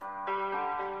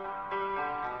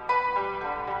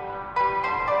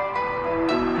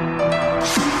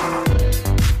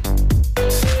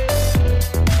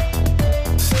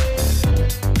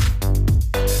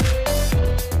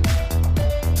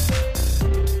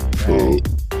Right.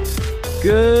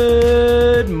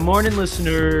 Good morning,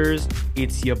 listeners.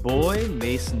 It's your boy,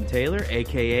 Mason Taylor,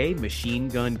 aka Machine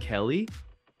Gun Kelly.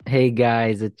 Hey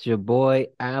guys, it's your boy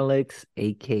Alex,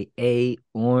 aka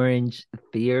Orange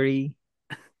Theory.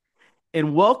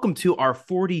 And welcome to our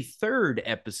 43rd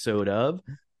episode of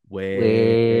Where's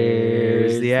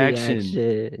Where's the the Action?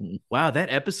 action? Wow, that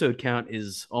episode count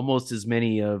is almost as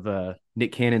many of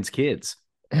Nick Cannon's kids.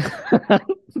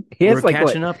 He We're has like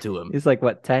catching what? up to him. He's like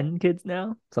what, 10 kids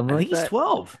now? Something I think like he's that.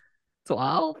 12.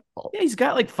 12? Yeah, he's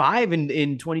got like five in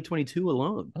 2022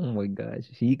 alone. Oh my gosh.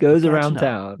 He We're goes around catching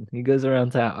up. town. He goes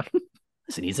around town.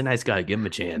 Listen, he's a nice guy. Give him a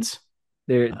chance.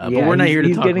 But Yeah, we're not he's here to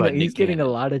he's talk getting about he's Nick getting a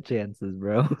Cannon. lot of chances,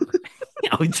 bro.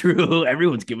 Oh, true.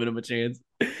 Everyone's giving him a chance.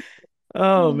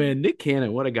 Oh man, Nick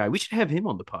Cannon, what a guy. We should have him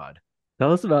on the pod.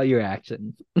 Tell us about your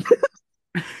action.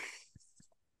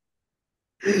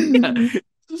 Yeah.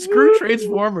 Screw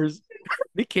Transformers.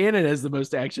 Nick Cannon has the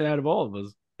most action out of all of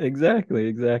us.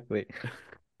 Exactly.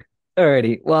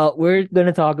 Alrighty. Well, we're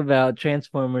gonna talk about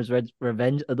Transformers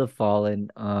Revenge of the Fallen,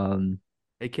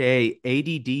 AKA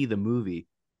ADD the movie.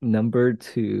 number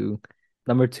two.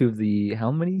 Number two of the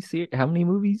how many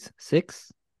movies?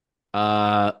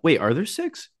 Wait, are there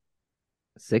six?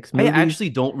 Six I movies. actually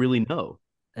don't really know.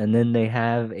 And then they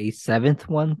have a seventh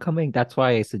one coming. That's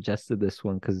why I suggested this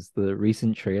one because the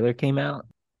recent trailer came out.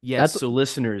 Yes, That's so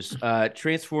listeners,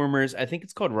 Transformers, I think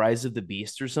it's called Rise of the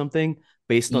Beast or something,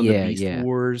 based on the yeah, Beast yeah.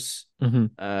 Wars. hmm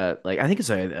Like I think it's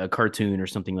a cartoon or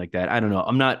something like that. I don't know.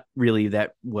 I'm not really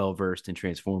that well versed in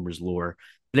Transformers lore.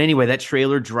 But anyway, that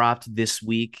trailer dropped this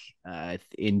week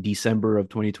in December of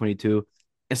 2022.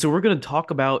 And so we're going to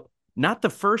talk about not the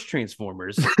first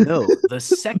Transformers, no, the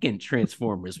second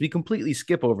Transformers. We completely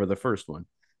skip over the first one.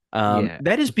 Yeah.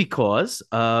 That is because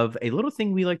of a little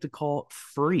thing we like to call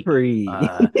free. Free.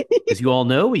 As you all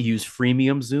know, we use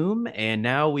freemium Zoom, and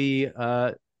now we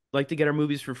like to get our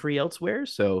movies for free elsewhere.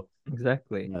 So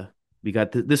Exactly. uh, we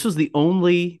got this was the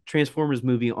only Transformers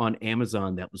movie on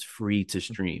Amazon that was free to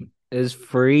stream. Is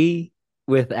free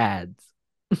with ads.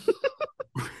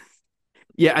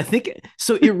 Yeah, I think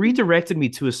so. It redirected me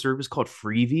to a service called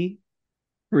Freevee.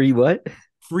 Free what?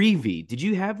 Freevee. Did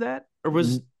you have that, or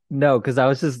was No, because I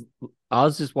was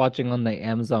just watching on the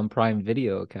Amazon Prime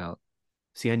Video account.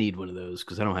 see? I need one of those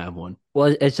because I don't have one.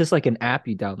 Well, it's just like an app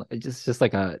you download. It's just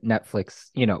like a Netflix,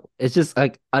 it's just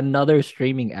like another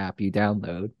streaming app you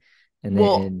download, and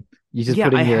Well, then you just yeah,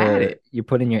 put I in had your it. you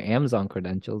put in your Amazon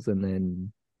credentials, and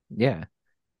then yeah.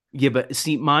 Yeah, but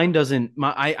see, mine doesn't.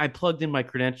 I plugged in my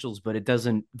credentials, but it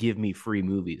doesn't give me free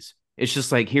movies. It's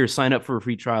just like here, sign up for a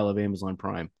free trial of Amazon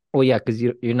Prime. Well, yeah, because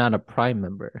you're not a Prime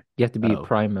member. You have to be a Oh,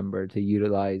 Prime member to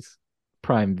utilize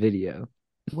Prime Video.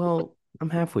 well, I'm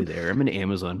halfway there. I'm an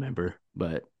Amazon member,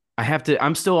 but I have to.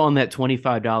 I'm still on that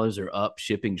 $25 or up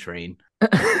shipping train.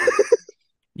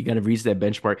 You got to reach that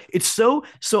benchmark. It's so.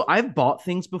 I've bought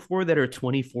things before that are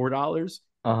 $24,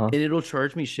 Uh-huh. and it'll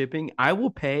charge me shipping. I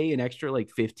will pay an extra like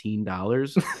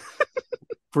 $15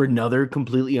 for another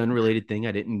completely unrelated thing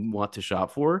I didn't want to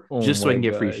shop for, Oh just so I my can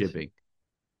get free gosh. shipping.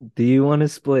 Do you want to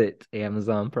split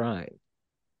Amazon Prime?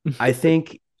 I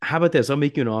think. How about this? I'll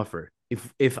make you an offer.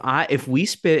 If we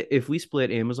split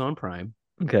Amazon Prime,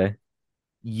 Okay.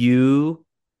 you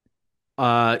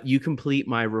you complete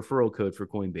my referral code for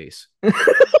Coinbase.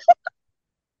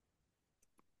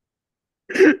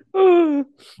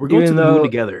 We're going to Even the moon though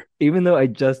together. even though I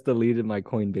just deleted my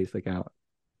Coinbase account.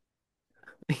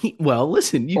 Well,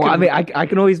 listen, you Well, I can mean, I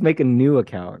can always make a new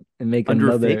account and make under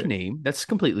a fake another, name. That's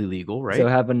completely legal, so right?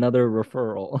 have another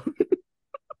referral.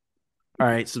 All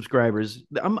right, subscribers.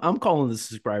 I'm calling the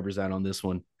subscribers out on this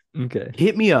one. Okay.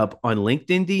 Hit me up on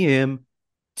LinkedIn DM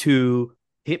to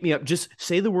hit me up. Just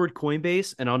say the word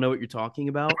Coinbase and I'll know what you're talking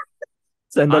about.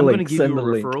 Send the I'm going to link. give you Send a the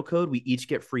link. referral code. We each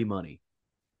get free money.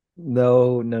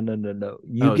 No, no, no, no, no.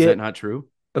 You Oh, is that get not true?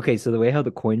 okay, so the way how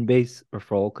the Coinbase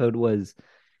referral code was,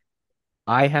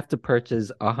 I have to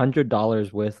purchase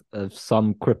 $100 worth of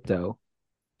some crypto,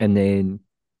 and then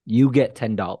you get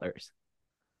 $10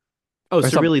 Oh, or so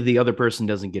something. really the other person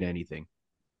doesn't get anything.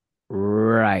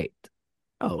 Right.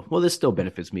 Oh, well, this still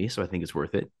benefits me, so I think it's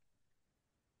worth it.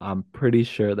 I'm pretty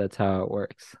sure that's how it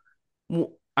works.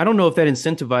 Well, I don't know if that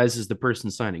incentivizes the person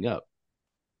signing up.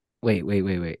 Wait.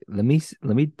 Let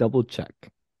me double check I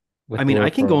with the mean,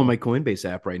 I can go on referral. my Coinbase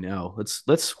app right now.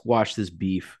 Let's squash this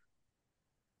beef.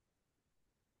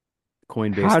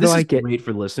 Coinbase. How do This I is get great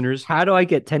for listeners. how do I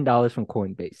get $10 from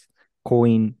Coinbase?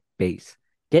 Coinbase.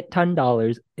 Get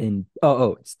 $10 in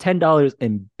it's $10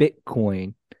 in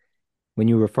Bitcoin when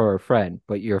you refer a friend,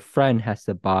 but your friend has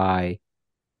to buy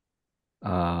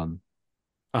um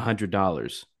 $100.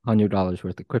 $100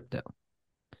 worth of crypto.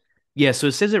 Yeah, so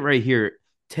it says it right here: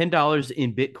 $10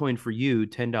 in Bitcoin for you,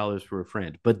 $10 for a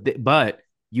friend. But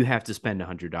you have to spend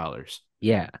 $100.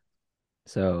 Yeah.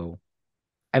 So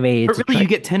I mean, But really, you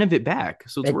get 10 of it back,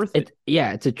 so it's worth it.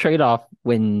 it's a trade-off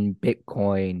when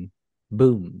Bitcoin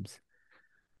booms,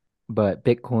 but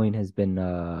Bitcoin has been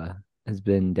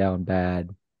down bad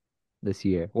this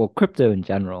year. Well, crypto in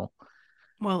general.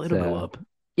 Well, it'll go So up. What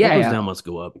yeah, goes yeah, down must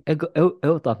go up.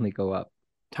 it'll definitely go up.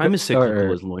 Time is cyclical,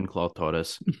 Or as Loincloth taught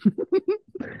us.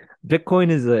 Bitcoin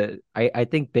is I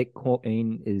think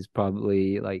Bitcoin is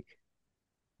probably like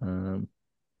um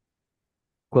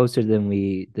closer than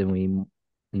we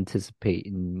anticipate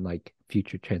in like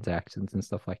future transactions and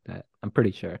stuff like that. I'm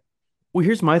pretty sure. Well,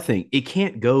 here's my thing: it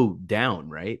can't go down,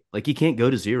 right? Like, you can't go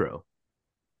to zero.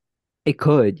 It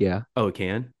could, yeah. Oh, it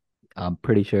can. I'm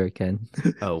pretty sure it can.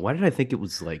 Oh, why did I think it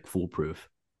was like foolproof?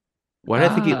 Why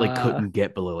did I think it like Ah, couldn't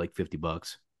get below like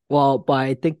 $50? well, but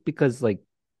I think because like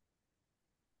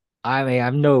I mean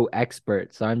I'm no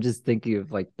expert, so I'm just thinking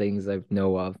of like things I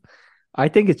know of. I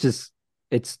think it's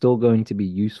still going to be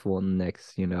useful in the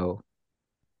next,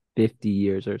 50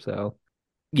 years or so.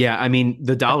 Yeah, I mean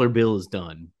the dollar bill is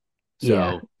done,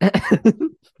 Yeah. so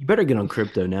you better get on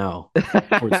crypto now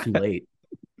before it's too late.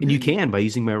 And you can by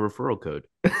using my referral code.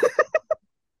 I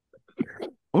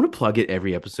want to plug it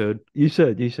every episode. You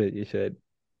should.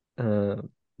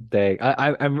 Dang.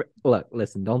 I'm look,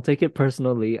 listen, don't take it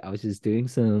personally. I was just doing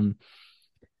some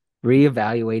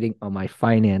reevaluating on my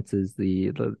finances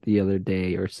the other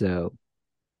day or so.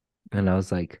 And I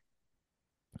was like,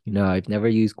 I've never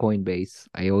used Coinbase.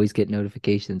 I always get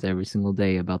notifications every single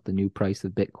day about the new price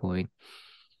of Bitcoin,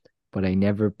 but I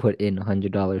never put in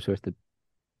 $100 worth of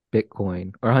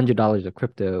Bitcoin or $100 of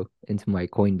crypto into my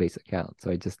Coinbase account.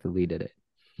 So I just deleted it.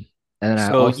 And then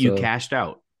I So you also, cashed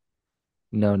out.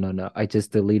 no, no, no, I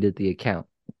just deleted the account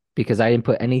because I didn't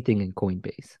put anything in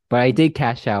Coinbase. But I did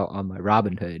cash out on my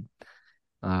Robinhood.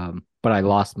 But I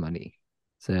lost money.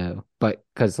 So, but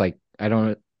because like I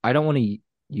don't want to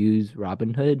use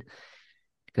Robinhood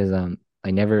because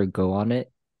I never go on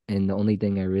it, and the only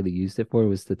thing I really used it for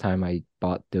was the time I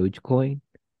bought Dogecoin.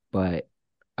 But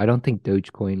I don't think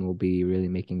Dogecoin will be really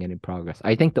making any progress.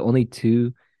 I think the only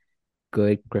two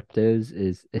good cryptos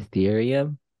is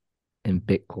Ethereum and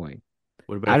Bitcoin.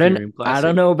 What about I don't Ethereum I don't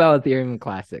Classic? know about Ethereum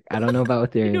Classic. I don't know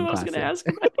about You knew Ethereum I was going to Classic. ask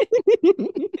about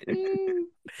it.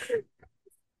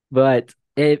 But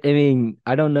I mean,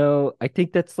 I don't know. I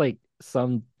think that's like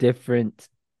some different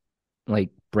like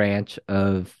branch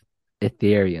of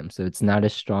Ethereum. So it's not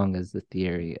as strong as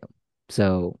Ethereum.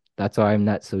 So that's why I'm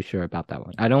not so sure about that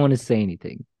one. I don't want to say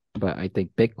anything, but I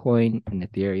think Bitcoin and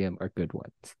Ethereum are good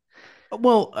ones.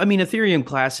 Well, I mean, Ethereum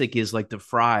Classic is like the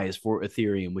fries for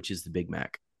Ethereum, which is the Big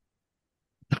Mac.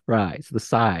 Fries, the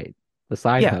side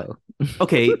Yeah. hoe.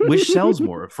 Okay. Which sells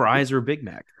more, fries or Big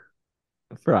Mac?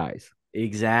 Fries.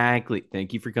 Exactly.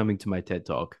 Thank you for coming to my TED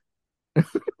Talk.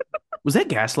 Was that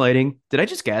gaslighting? Did I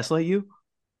just gaslight you?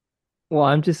 Well,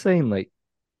 I'm just saying, like,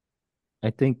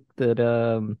 I think that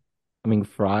I mean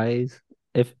fries.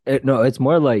 If no, it's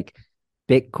more like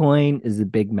Bitcoin is the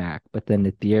Big Mac, but then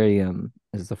Ethereum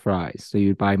is the fries. So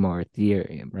you buy more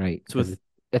Ethereum, right? So Because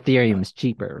with Ethereum is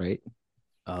cheaper, right?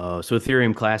 so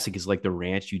Ethereum Classic is like the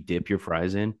ranch you dip your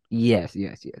fries in. Yes,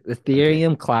 yes, yes. Okay.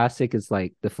 Ethereum Classic is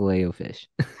like the filet o fish.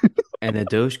 And then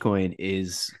Dogecoin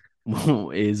is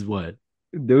is what?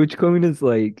 Dogecoin is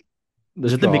like the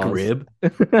Is it the straws.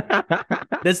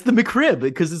 McRib? That's the McRib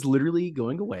because it's literally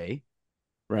going away,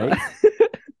 right?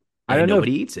 I And don't know if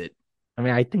nobody eats it. I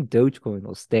mean I think Dogecoin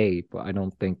will stay, but I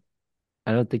don't think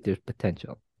there's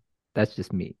potential. That's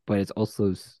just me, but it's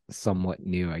also somewhat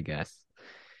new, I guess.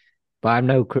 But I'm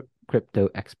no crypto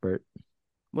expert.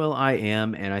 Well, I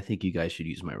am, and I think you guys should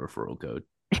use my referral code.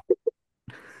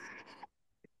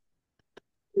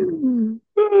 Wait,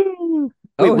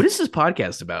 Oh, what is this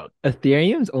podcast about?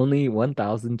 Ethereum's only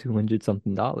 1,200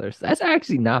 something dollars. That's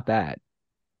actually not bad.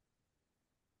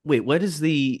 Wait, what is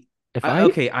the If I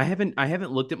okay, I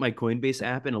haven't looked at my Coinbase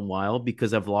app in a while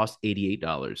because I've lost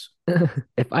 $88.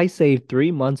 if I save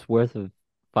 3 months worth of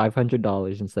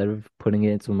 $500 instead of putting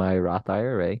it into my Roth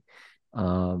IRA,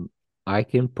 um, I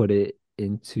can put it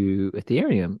into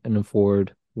Ethereum and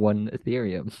afford one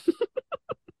Ethereum.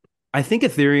 I think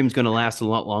Ethereum's going to last a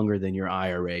lot longer than your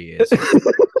IRA is.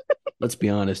 Let's be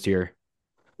honest here.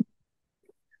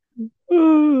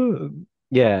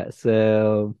 Yeah,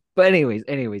 so but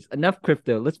anyways, enough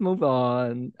crypto. Let's move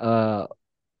on.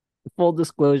 Full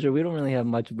disclosure, we don't really have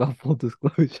much about full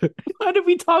disclosure. Why did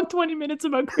we talk 20 minutes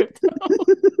about crypto?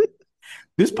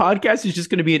 This podcast is just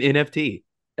going to be an NFT.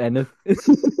 And if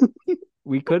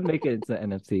we could make it into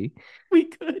NFC. We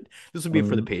could. This would be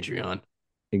for the Um, Patreon.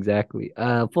 Exactly.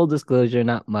 Full disclosure,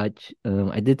 not much.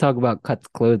 I did talk about Cuts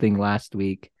Clothing last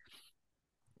week.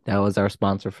 That was our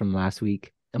sponsor from last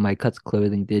week. And my Cuts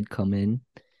Clothing did come in.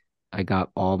 I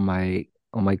got all my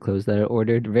clothes that I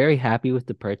ordered. Very happy with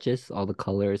the purchase, all the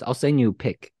colors. I'll send you a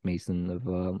pic, Mason,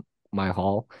 of my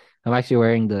haul. I'm actually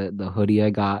wearing the hoodie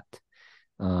I got.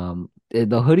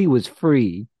 The hoodie was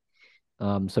free,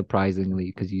 surprisingly,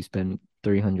 because you spent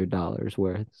 $300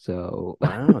 worth. So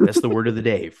Wow, that's the word of the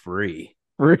day, free.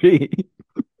 free.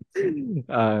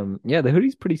 Yeah, the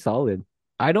hoodie's pretty solid.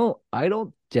 I don't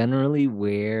generally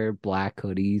wear black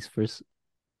hoodies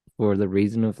for the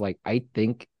reason of like I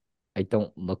think I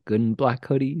don't look good in black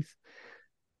hoodies.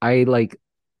 I like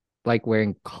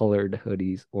wearing colored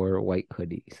hoodies or white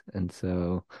hoodies. And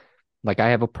so like I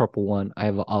have a purple one, I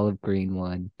have an olive green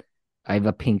one, I have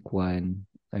a pink one,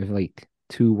 I have like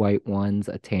two white ones,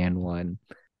 a tan one,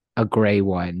 a gray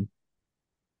one,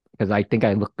 because I think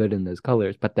I look good in those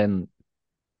colors. But then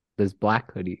this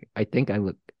black hoodie, I think I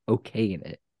look okay in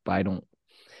it, but I don't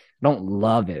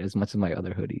love it as much as my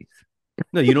other hoodies.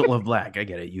 No, you don't love black. I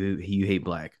get it. You hate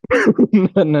black.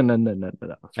 No, no, no, no, no,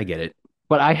 no. I get it.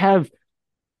 But I have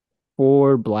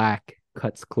four black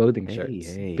Cuts clothing Hey,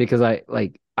 shirts hey. because I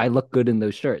look good in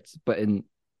those shirts, but in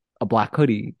a black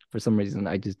hoodie, for some reason,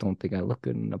 I just don't think I look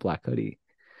good in a black hoodie.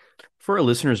 For our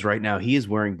listeners right now, he is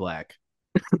wearing black.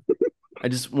 I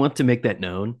just want to make that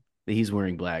known that he's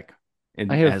wearing black, I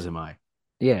and have, as am I.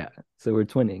 yeah, so we're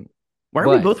twinning. Why are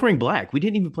we But both wearing black? We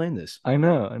didn't even plan this. I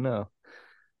know,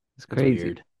 it's That's crazy.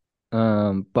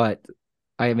 weird. But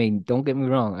I mean, don't get me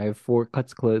wrong, I have four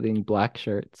Cuts clothing black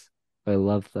shirts. I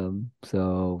love them,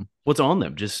 so What's on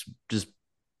them? Just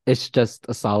it's just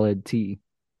a solid tee.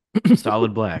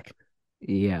 solid black.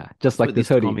 Yeah, just That's like what they this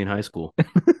used to call hoodie. me in high school.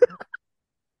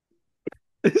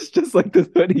 It's just like this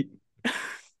hoodie.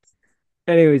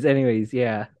 Anyways,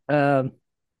 yeah.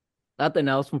 Nothing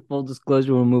else from full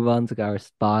disclosure. We'll move on to our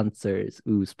sponsors.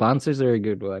 Ooh, sponsors are a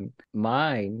good one.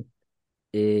 Mine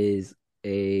is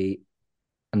a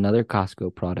another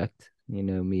Costco product. You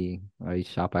know me, I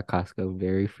shop at Costco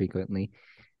very frequently.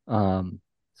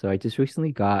 So I just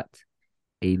recently got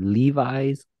a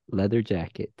Levi's leather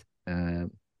jacket.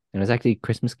 And it was actually a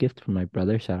Christmas gift from my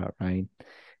brother. Shout out Ryan.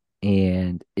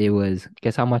 And it was,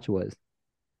 guess how much it was?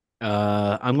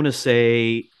 I'm gonna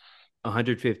say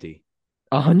 150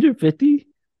 150?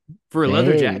 for a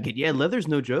leather Dang. jacket. Yeah, leather's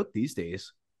no joke these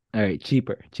days. All right,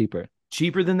 cheaper.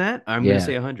 Cheaper than that? I'm gonna Yeah,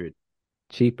 say 100.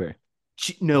 cheaper.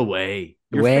 No way.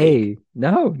 You're fake. Way.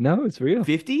 No, it's real.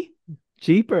 50?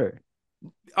 Cheaper.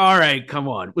 All right, come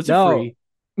on. Was it No. free?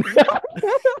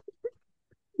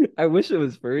 I wish it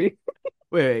was free.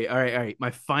 Wait, all right.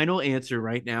 My final answer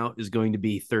right now is going to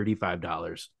be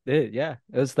 $35. Yeah,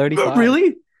 it was 35.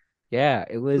 Really? Yeah,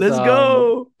 it was Let's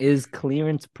go. is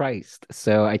clearance priced.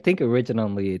 So I think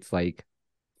originally it's like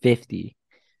 50,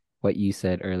 what you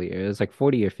said earlier. It was like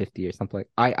 40 or 50 or something like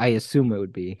I assume it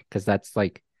would be because that's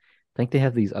like I think they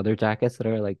have these other jackets that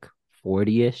are like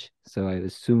 40-ish. So I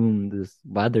assume this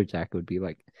leather jacket would be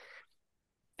like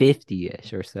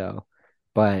 50-ish or so.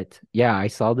 But yeah, I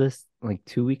saw this like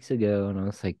 2 weeks ago and I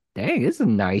was like, dang, this is a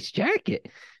nice jacket.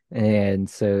 And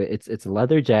so it's a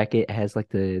leather jacket. It has like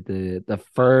the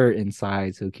fur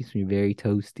inside, so it keeps me very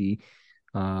toasty.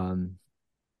 Um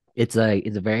it's a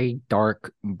very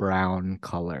dark brown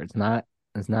color. It's not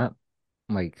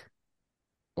like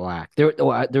black. There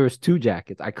was two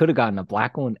jackets. I could have gotten a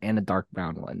black one and a dark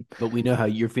brown one. But we know how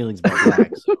your feelings about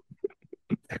black. So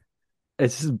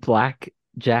It's just black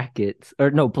jackets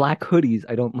or no black hoodies.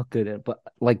 I don't look good in, but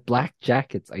like black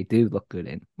jackets, I do look good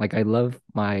in. Like I love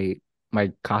my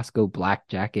Costco black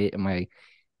jacket and my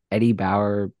Eddie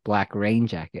Bauer black rain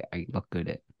jacket. I look good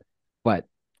in, but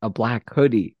a black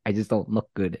hoodie, I just don't look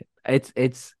good in.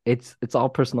 It's all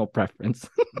personal preference.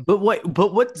 but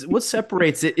what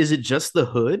separates it? Is it just the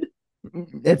hood?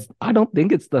 It's I don't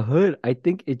think it's the hood. I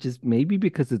think it just maybe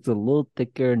because it's a little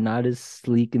thicker, not as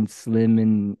sleek and slim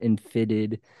and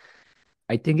fitted.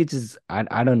 I think it's just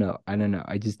I don't know. I don't know.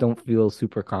 I just don't feel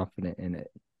super confident in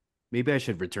it. Maybe I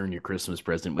should return your Christmas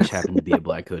present, which happened to be a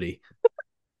black hoodie.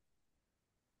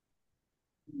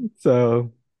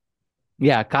 So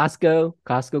yeah,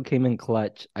 Costco came in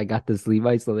clutch. I got this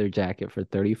Levi's leather jacket for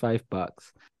 35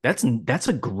 bucks. That's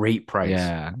a great price.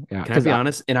 Yeah, Can I because be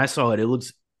honest? And I saw it. It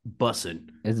looks bussin'.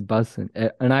 it's bussing.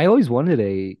 And I always wanted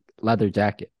a leather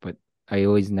jacket, but I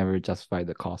always never justified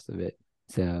the cost of it.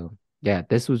 So yeah,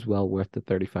 this was well worth the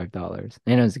 $35.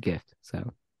 And it was a gift.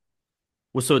 So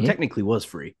Well, so it yeah. technically was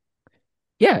free.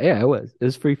 Yeah, it was. It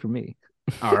was free for me.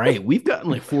 All right, we've gotten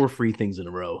like four free things in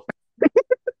a row.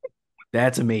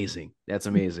 That's amazing. That's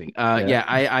amazing. Yeah. Yeah,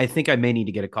 I think I may need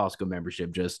to get a Costco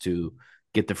membership just to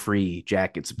get the free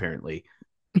jackets, apparently.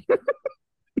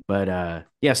 But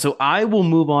yeah, so I will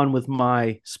move on with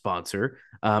my sponsor.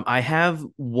 I have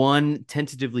one,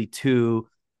 tentatively two.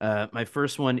 My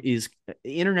first one is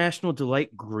International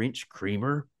Delight Grinch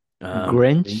Creamer.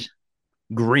 Grinch.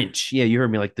 Grinch. Yeah, you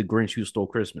heard me, like the Grinch who stole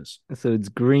Christmas. So it's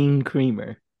green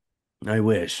creamer. I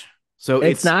wish. So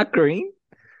It's it's not green?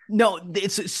 no,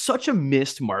 it's such a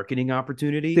missed marketing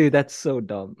opportunity. Dude, that's so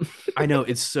dumb. I know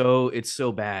it's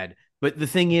so bad. But the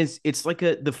thing is, it's like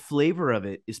the flavor of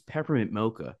it is peppermint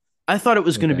mocha. I thought it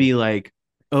was going to Okay. be like,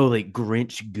 oh, like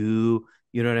Grinch goo.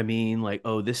 You know what I mean? Like,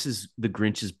 oh, this is the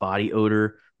Grinch's body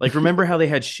odor. Like, remember how they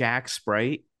had Shaq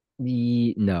Sprite?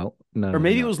 No, no, Or no,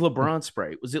 maybe it no. was LeBron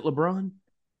Sprite. Was it LeBron?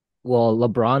 Well,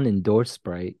 LeBron endorsed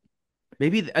Sprite.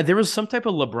 Maybe there was some type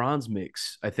of LeBron's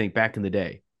mix, I think, back in the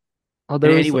day. Oh, And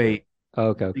there was. anyway, Oh,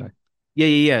 okay, okay. yeah,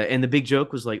 yeah, yeah. And the big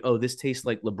joke was like, oh, this tastes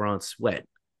like LeBron's sweat.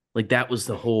 Like that was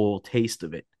the whole taste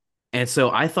of it. And so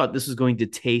I thought this was going to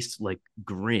taste like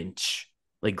Grinch,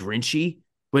 like Grinchy,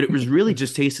 but it was really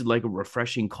just tasted like a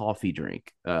refreshing coffee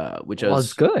drink, which I Well, it's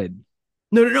was good.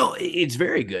 no, no, no. It's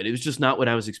very good. It was just not what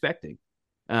I was expecting.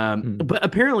 Mm. But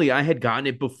apparently I had gotten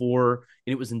it before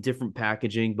and it was in different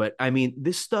packaging. But I mean,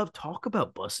 this stuff, talk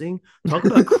about bussing, talk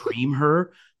about cream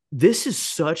her. This is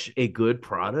such a good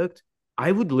product.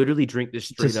 I would literally drink this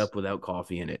straight Just, up without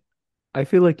coffee in it. I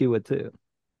feel like you would too.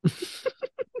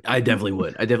 I definitely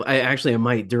would. I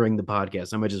might during the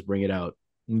podcast. I might just bring it out.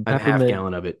 I have a half Peppermint,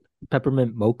 gallon of it.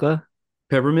 peppermint mocha.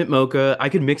 Peppermint mocha. I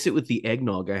could mix it with the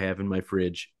eggnog I have in my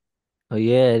fridge. Oh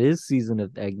yeah, it is season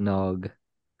of eggnog.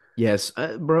 Yes,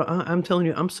 bro. I'm telling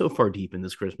you, I'm so far deep in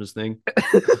this Christmas thing.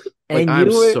 Like And I'm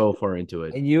you were, so far into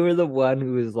it. and you were the one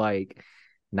who was like,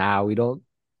 "Nah, we don't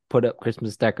put up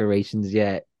Christmas decorations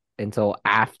yet until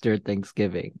after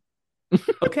Thanksgiving."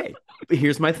 Okay, but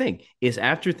here's my thing: is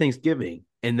after Thanksgiving,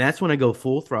 and that's when I go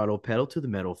full throttle, pedal to the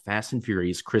metal, Fast and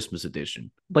Furious Christmas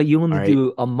edition. But you All only right,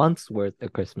 do a month's worth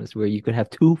of Christmas, where you could have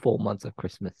 2 full months of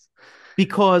Christmas.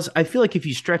 because I feel like if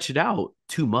you stretch it out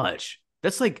too much,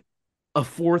 that's like a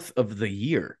fourth of the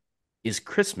year is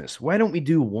Christmas. Why don't we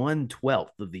do 1/12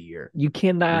 of the year? You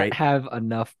cannot Right? have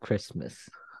enough Christmas.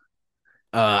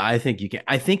 I think you can.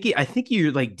 I think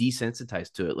you're like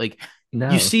desensitized to it. Like you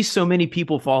No. see so many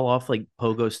people fall off like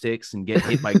pogo sticks and get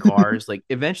hit by cars. Like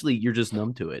eventually you're just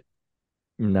numb to it.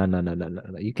 No, no, no, no, no,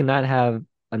 no. You cannot have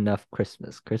enough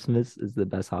Christmas. Christmas is the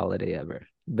best holiday ever.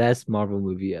 Best Marvel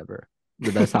movie ever.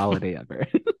 The best holiday ever.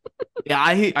 Yeah,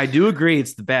 I do agree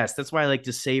it's the best. That's why I like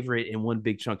to savor it in one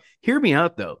big chunk. Hear me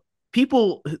out though.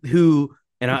 People who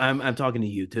and I'm talking to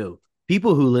you too.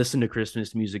 People who listen to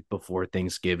Christmas music before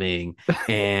Thanksgiving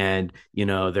and you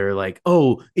know they're like,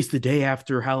 "Oh, it's the day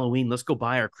after Halloween. Let's go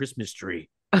buy our Christmas tree."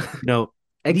 You know,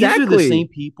 these are the same Exactly.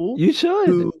 people You should.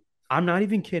 who I'm not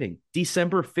even kidding.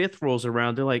 December 5th rolls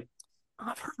around, they're like,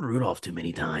 I've heard Rudolph too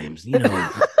many times. You know,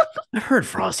 I've heard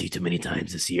Frosty too many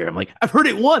times this year. I'm like, I've heard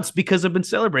it once because I've been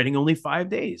celebrating only 5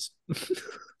 days.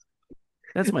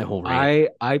 That's my whole rant.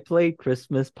 I play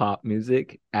Christmas pop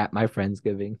music at my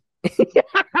Friendsgiving.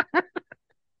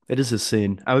 That is a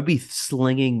sin. I would be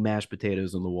slinging mashed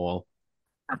potatoes on the wall.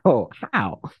 Oh,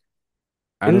 how?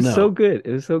 I It don't was so know. good.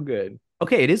 It was so good.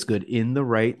 Okay, it is good in the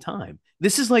right time.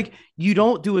 This is like you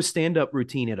don't do a stand up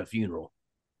routine at a funeral.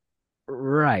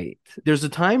 Right. There's a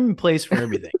time and place for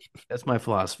everything. That's my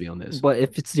philosophy on this. But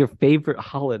if it's your favorite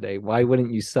holiday, why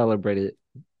wouldn't you celebrate it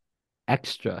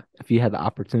extra if you had the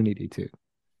opportunity to?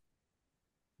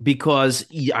 Because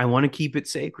I want to keep it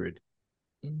sacred.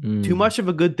 Too Mm. much of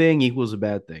a good thing equals a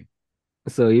bad thing.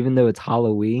 So even though it's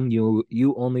Halloween,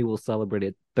 you only will celebrate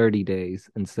it 30 days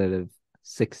instead of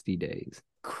 60 days.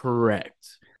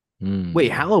 Correct. Wait, Mm.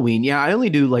 Halloween? Yeah, I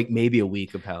only do like maybe a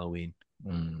week of Halloween.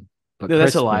 Mm. But No,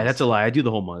 that's a lie. That's a Christmas, lie. I do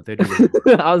the whole month. I do the whole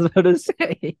month. I was about to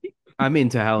say. I'm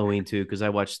into Halloween too because I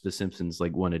watch The Simpsons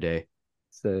like one a day.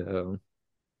 So,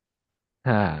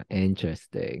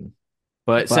 interesting.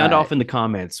 But sound But off in the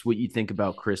comments what you think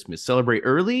about Christmas. Celebrate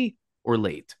early or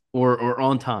late or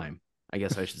on time, I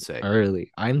guess I should say.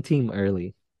 early. I'm team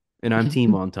early. And I'm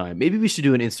team on time. Maybe we should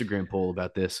do an Instagram poll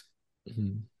about this.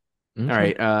 Mhm. All Okay.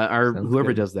 right. Our Sounds whoever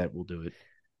good. does that will do it.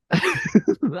 I'll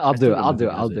I do still it. don't I'll know do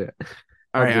who it. I'll does do it. it.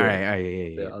 All I'll right, do all it. right, all right,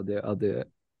 yeah, yeah, I'll do it. I'll do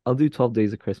it. I'll do 12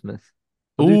 days of Christmas.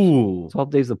 I'll yeah. do Ooh, 12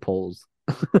 days of polls.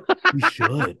 we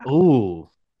should. Ooh,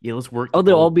 yeah. Let's work the Oh,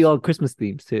 they'll all be polls. all Christmas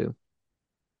themes too.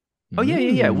 Oh yeah,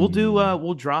 yeah, yeah. Mm.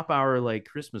 We'll drop our like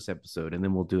Christmas episode and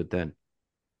then we'll do it then.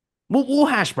 We'll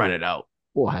hash brown it out.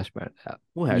 We'll hash brown it out.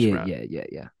 We'll hash Yeah, brown. yeah, yeah,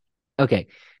 yeah. Okay,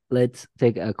 let's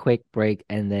take a quick break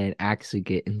and then actually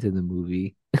get into the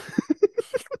movie.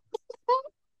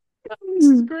 This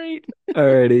is great.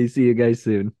 Alrighty, see you guys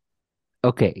soon.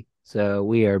 Okay, so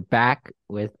we are back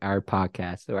with our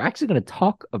podcast. So we're actually going to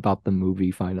talk about the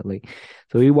movie finally.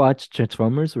 So we watched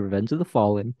Transformers: Revenge of the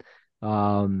Fallen.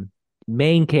 Um,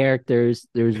 Main characters.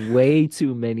 There's way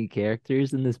too many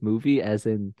characters in this movie, as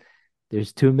in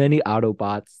there's too many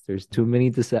Autobots. There's so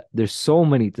many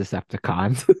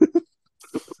Decepticons.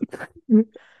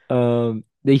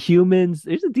 The humans.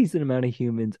 There's a decent amount of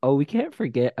humans. Oh, we can't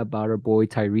forget about our boy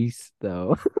Tyrese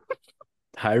though.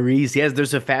 Tyrese, yes,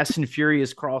 there's a Fast and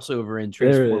Furious crossover in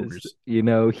There is,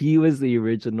 Transformers. he was the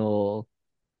original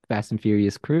Fast and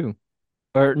Furious crew.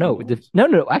 Or He no, was.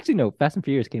 no, actually no, Fast and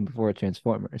Furious came before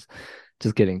Transformers.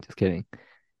 Just kidding, just kidding.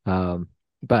 Um,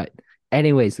 but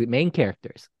anyways, the main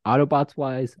characters, Autobots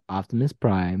wise, Optimus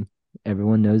Prime,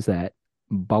 everyone knows that.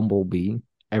 Bumblebee,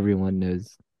 everyone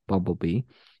knows Bumblebee.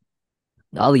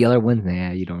 All the other ones,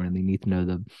 nah, you don't really need to know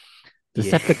them.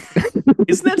 Yeah.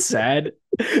 Isn't that sad?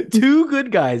 Two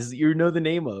good guys you know the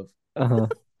name of.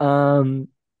 Uh-huh. Um,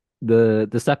 the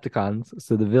Decepticons,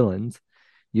 so the villains.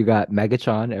 You got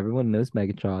Megatron, everyone knows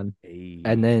Megatron. And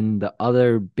Hey, then the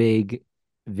other big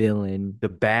villain, the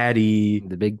baddie,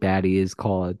 the big baddie is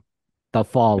called the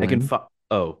Megan. Fallen.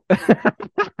 Oh,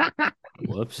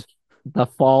 whoops. The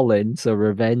Fallen, so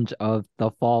Revenge of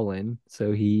the Fallen.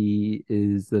 So he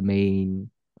is the main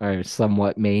or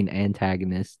somewhat main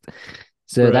antagonist.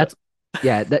 So Bruh. that's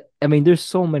yeah, that I mean there's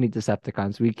so many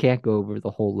Decepticons. We can't go over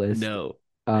the whole list. No.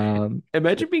 Um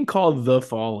Imagine being called the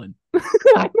Fallen.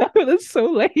 I know that's so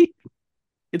late.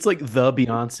 It's like the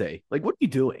Beyonce. Like, what are you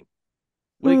doing?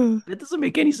 Like, that doesn't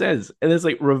make any sense. And it's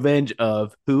like revenge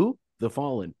of who? The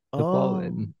Fallen. The Oh.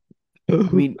 Fallen. I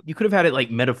mean, you could have had it like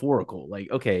metaphorical. Like,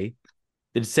 okay,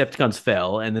 the Decepticons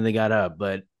fell and then they got up,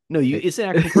 but no, it's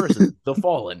an actual person, the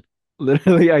Fallen.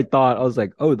 Literally, I was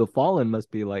like, oh, the Fallen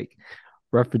must be like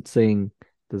referencing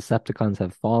the Decepticons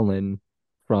have fallen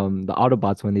from the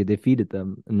Autobots when they defeated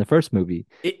them in the first movie.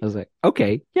 It, I was like,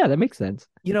 okay, yeah, that makes sense.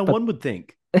 But one would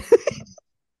think.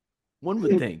 One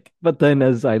would think. but then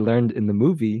as I learned in the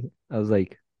movie, I was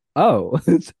like, oh,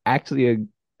 it's actually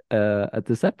a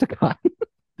Decepticon.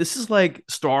 This is like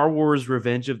Star Wars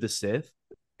Revenge of the Sith.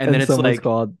 And then And it's someone's like,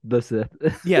 called the Sith.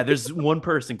 yeah, there's one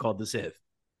person called the Sith.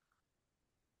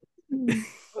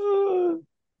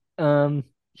 Um,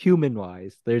 Human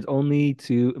wise, there's only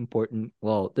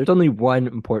one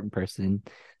important person,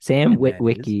 Sam And that is,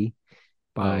 Witwicky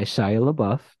by oh, Shia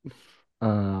LaBeouf.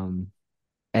 Um,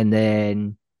 and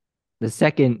then the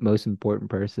second most important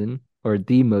person, or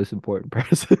the most important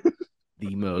person,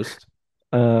 the most.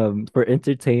 for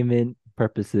entertainment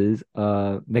purposes,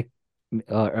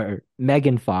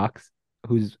 Megan Fox,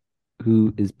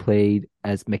 who is played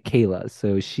as Michaela.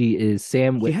 So she is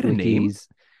Sam She had a name? Witwicky's.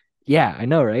 Yeah, I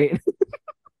know, right?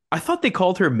 I thought they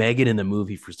called her Megan in the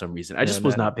movie for some reason. I No, just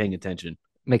was no. not paying attention.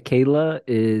 Michaela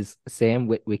is Sam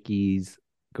Witwicky's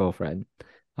girlfriend.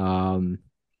 Um,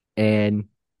 and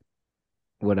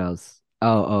what else?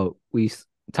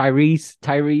 Tyrese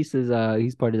is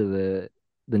he's part of the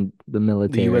The U.S.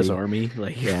 military. Army,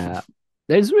 like, Yeah.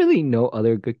 There's really no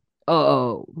other good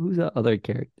who's the other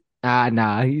character?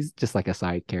 Nah, he's just like a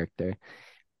side character.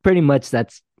 Pretty much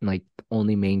that's like the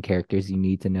only main characters you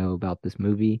need to know about this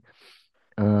movie.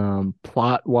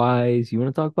 Plot wise, you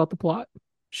want to talk about the plot?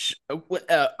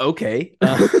 okay.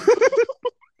 All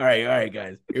right,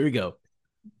 guys. Here we go.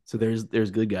 So there's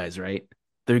good guys, right?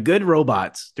 They're good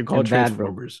robots. They're called And bad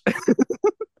robot. Transformers.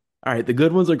 All right, the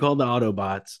good ones are called the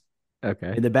Autobots, Okay.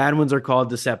 and the bad ones are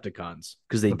called Decepticons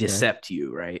because they Okay. decept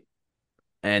you, right?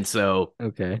 And so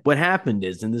Okay. what happened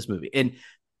is in this movie, and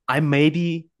I may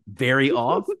be very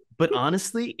off, but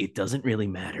honestly, it doesn't really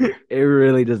matter. It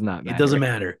really does not It doesn't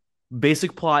matter. matter.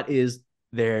 Basic plot is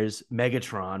there's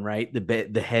Megatron, right?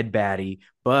 The head baddie,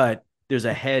 but there's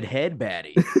a head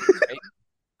baddie, right?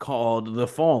 Called the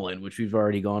Fallen, which we've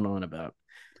already gone on about.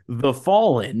 The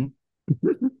Fallen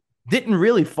didn't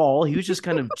really fall. He was just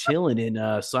kind of chilling in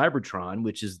Cybertron,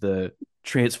 which is the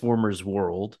Transformers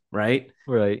world, right?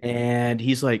 Right. And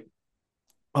he's like,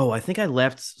 "Oh, I think I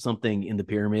left something in the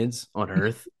pyramids on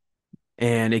Earth,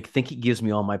 and I think it gives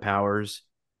me all my powers,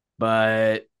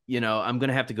 but I'm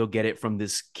gonna have to go get it from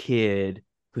this kid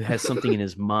who has something in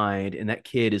his mind, and that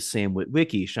kid is Sam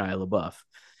Witwicky, Shia LaBeouf.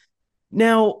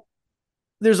 Now,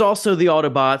 there's also the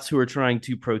Autobots who are trying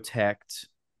to protect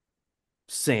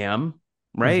Sam,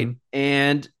 Mm-hmm. right?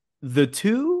 And the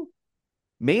two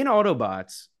main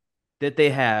Autobots that they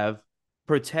have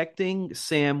protecting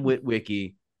Sam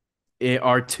Witwicky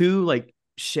are two like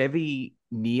Chevy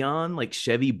Neon, like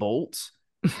Chevy Bolts.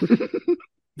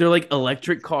 They're like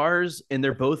electric cars, and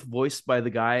they're both voiced by the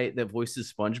guy that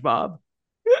voices SpongeBob.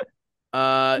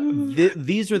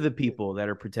 These are the people that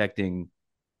are protecting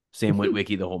Sam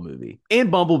Witwicky the whole movie,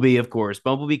 and Bumblebee, of course.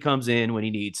 Bumblebee comes in when he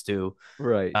needs to.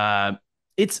 Right. Uh,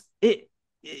 it's it,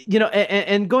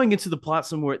 and going into the plot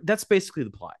some more. That's basically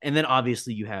the plot, and then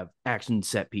obviously you have action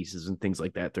set pieces and things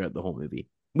like that throughout the whole movie,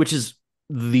 which is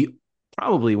the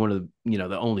probably one of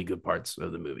the only good parts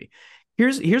of the movie.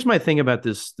 Here's my thing about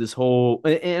this whole,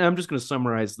 and I'm just going to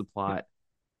summarize the plot.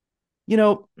 You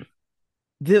know,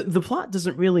 the plot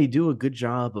doesn't really do a good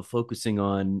job of focusing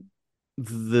on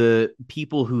the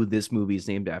people who this movie is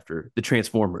named after, the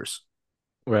Transformers,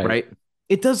 Right. right?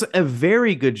 It does a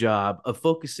very good job of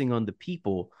focusing on the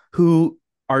people who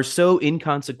are so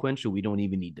inconsequential we don't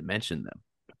even need to mention them,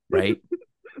 right?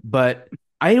 But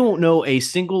I don't know a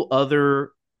single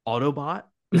other Autobot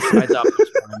besides Optimus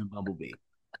Prime and Bumblebee.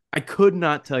 I could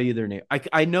not tell you their name.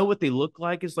 I know what they look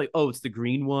like. It's like, oh, it's the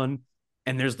green one,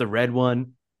 and there's the red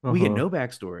one. We get Uh-huh. no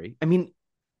backstory. I mean,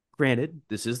 granted,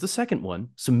 this is the second one,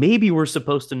 so maybe we're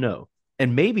supposed to know.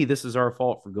 And maybe this is our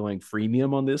fault for going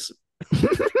freemium on this,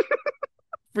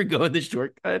 for going the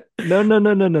shortcut. No, no,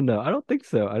 no, no, no, no. I don't think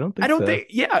so. I don't I think don't so. think,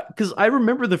 yeah, because I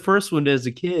remember the first one as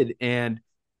a kid and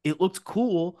it looked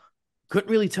cool. Couldn't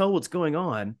really tell what's going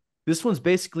on. This one's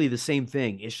basically the same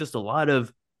thing. It's just a lot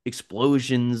of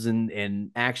explosions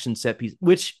and action set pieces,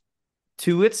 which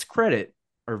to its credit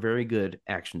are very good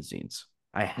action scenes.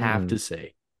 I have Mhm. to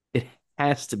say, it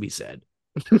has to be said.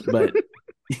 But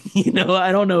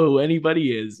I don't know who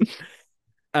anybody is.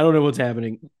 I don't know what's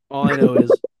happening. All I know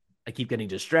is I keep getting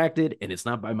distracted, and it's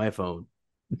not by my phone,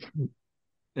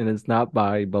 And it's not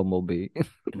by Bumblebee.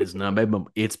 and it's not by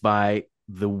it's by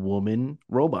the woman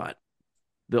robot,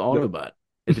 the The Autobot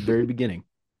at the very beginning.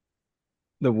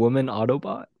 the woman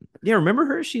Autobot? Yeah, remember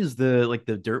her? She's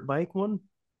the dirt bike one,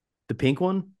 the pink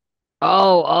one.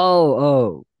 Oh, oh,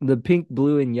 oh. The pink,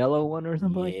 blue, and yellow one or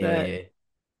something like that. Yeah.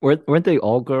 Weren't they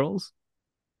all girls?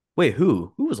 Wait,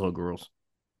 who? Who was all girls?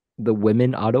 The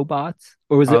women Autobots?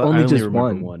 Or was it I only only just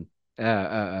remember one? one.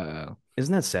 Uh.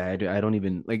 Isn't that sad? I don't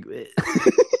even like.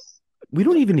 We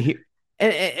don't even hear.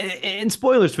 And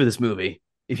spoilers for this movie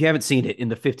if you haven't seen it in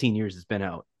the 15 years it's been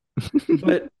out.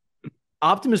 But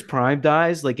Optimus Prime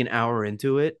dies like an hour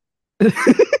into it,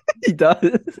 He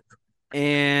does.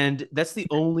 and that's the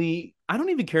only. I don't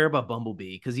even care about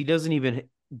Bumblebee because he doesn't even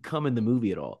come in the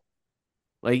movie at all.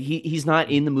 Like he's not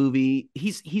in the movie.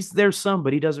 He's there some,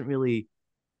 but he doesn't really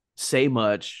say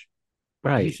much. He's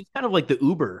Right. just kind of like the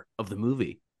Uber of the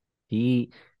movie.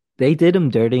 He they did him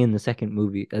dirty in the second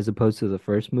movie as opposed to the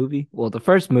first movie. Well, the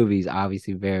first movie is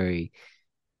obviously very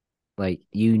like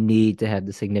you need to have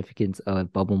the significance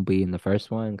of Bumblebee in the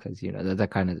first one because that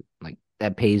kind of like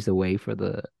that paves the way for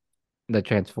the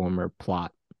Transformer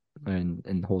plot and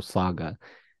the whole saga.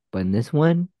 But in this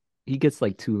one, he gets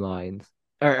like two lines.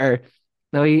 Or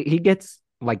no, he gets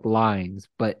like lines,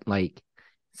 but like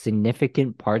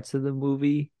significant parts of the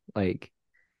movie, like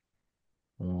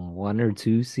one or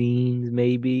two scenes,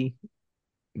 maybe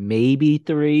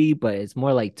three, but it's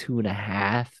more like two and a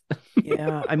half.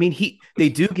 Yeah, I mean they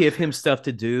do give him stuff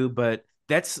to do, but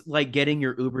that's like getting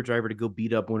your Uber driver to go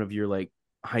beat up one of your like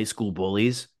high school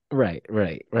bullies. Right,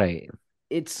 right, right.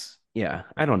 It's yeah,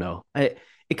 I don't know.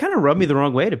 It kind of rubbed me the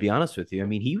wrong way to be honest with you. I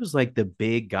mean, he was like the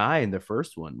big guy in the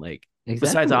first one, like besides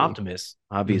Exactly. Optimus,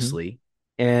 Hmm. obviously.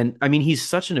 And I mean, he's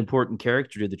such an important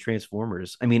character to the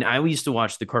Transformers. I mean, I used to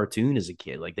watch the cartoon as a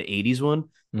kid, like the 80s one.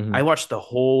 I Hmm. watched the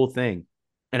whole thing.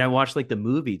 And I watched like the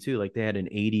movie too. Like they had an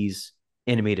 80s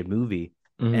animated movie.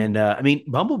 Hmm. And I mean,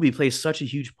 Bumblebee plays such a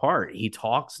huge part. He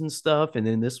talks and stuff. And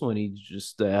then this one, he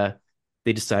just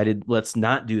they decided let's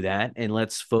not do that and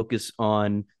let's focus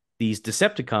on these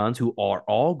Decepticons who are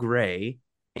all gray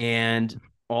and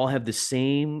all have the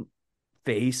same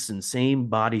face and same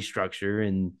body structure,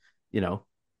 and you know,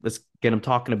 let's get them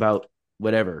talking about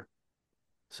whatever.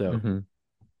 So Hmm.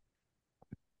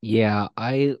 Yeah,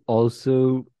 I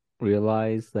also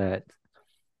realized that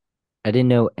I didn't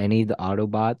know any of the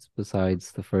Autobots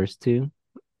besides the first two.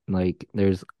 Like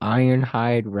there's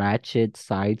Ironhide, Ratchet,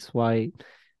 Sideswipe.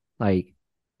 Like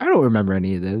I don't remember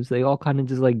any of those. They all kind of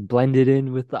just like blended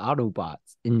in with the Autobots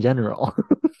in general.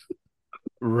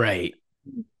 right.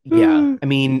 Yeah. I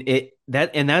mean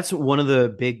that's one of the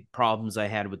big problems I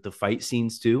had with the fight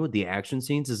scenes too, with the action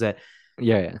scenes, is that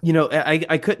Yeah.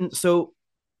 I couldn't. So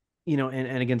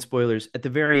and again, spoilers at the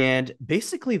very end,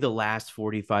 basically the last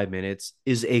 45 minutes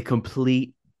is a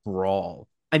complete brawl.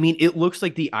 I mean, it looks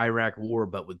like the Iraq war,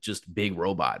 but with just big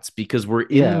robots, because we're in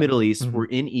the Yeah. Middle East, Hmm. we're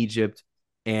in Egypt,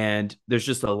 and there's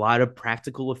just a lot of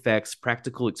practical effects,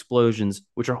 practical explosions,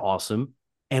 which are awesome.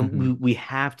 And Hmm. we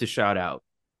have to shout out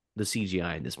the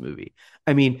CGI in this movie.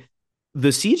 I mean,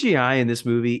 The CGI in this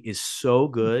movie is so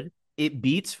good. It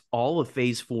beats all of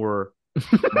Phase 4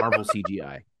 Marvel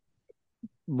CGI.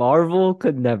 Marvel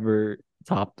could never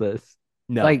top this.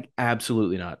 No, Like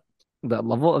absolutely not. the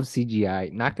level of CGI,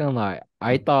 not gonna lie,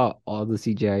 I thought all the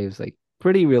CGI was like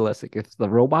pretty realistic. If the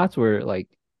robots were like,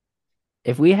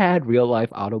 if we had real life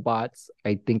Autobots,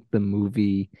 I think the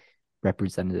movie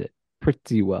represented it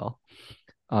pretty well.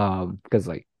 Because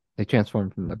like they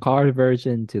transformed from the car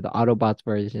version to the Autobots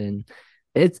version.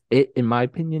 It in my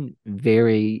opinion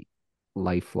very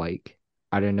lifelike.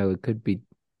 I don't know, it could be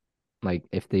like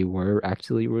if they were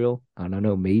actually real. I don't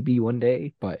know, maybe one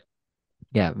day, but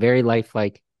yeah, very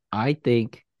lifelike. I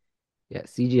think yeah,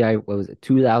 CGI what was it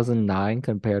 2009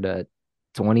 compared to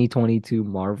 2022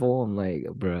 Marvel. I'm like,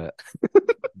 bruh.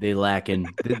 They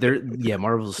lacking. They're yeah,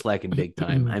 Marvel's slacking big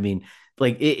time. I mean,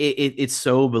 like it's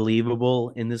so believable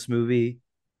in this movie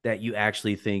that you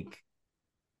actually think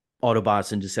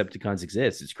Autobots and Decepticons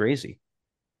exist. It's crazy.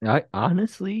 I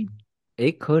honestly,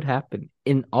 it could happen.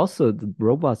 And also the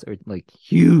robots are like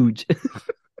huge.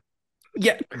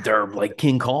 Yeah, they're like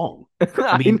King Kong.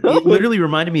 I I mean, it know. literally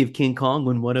reminded me of King Kong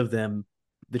when one of them,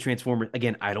 the Transformers,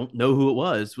 again, I don't know who it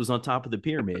was on top of the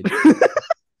pyramid.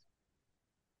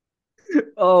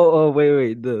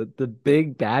 Wait. The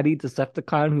big baddie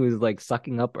Decepticon who is like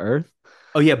sucking up Earth.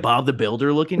 Oh yeah, Bob the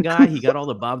Builder looking guy. He got all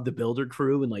the Bob the Builder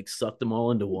crew and like sucked them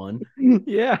all into one.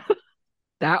 Yeah,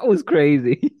 that was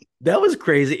crazy. That was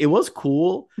crazy. It was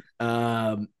cool.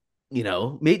 Did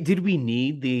we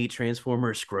need the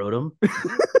Transformer scrotum?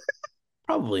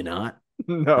 Probably not.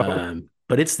 No.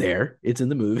 But it's there. It's in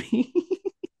the movie.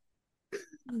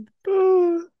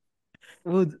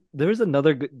 Well, there was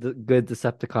another good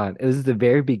Decepticon. It was the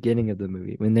very beginning of the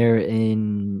movie when they're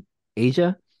in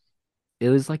Asia. It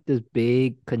was like this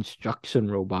big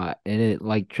construction robot, and it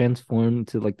like transformed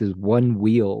to like this one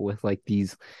wheel with like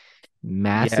these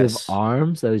massive Yes.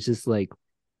 arms that was just like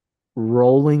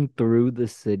rolling through the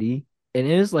city. And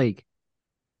it was like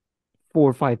 4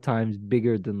 or 5 times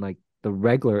bigger than like the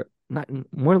regular, not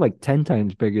more like 10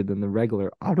 times bigger than the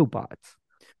regular Autobots.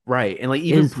 Right. And like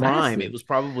It even is Prime, it massive. was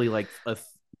probably like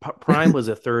Prime was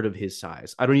a third of his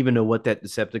size. I don't even know what that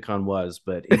Decepticon was,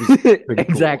 but it was pretty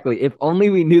cool. Exactly. If only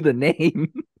we knew the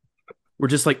name. We're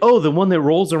just like, oh, the one that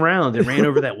rolls around and ran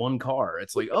over that one car.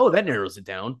 It's like, oh, that narrows it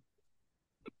down.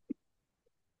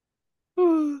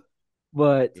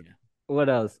 But Yeah. what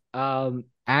else?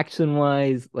 Action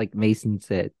wise, like Mason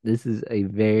said, this is a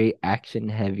very action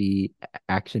heavy,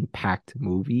 action packed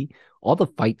movie. All the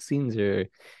fight scenes are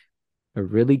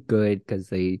really good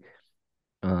because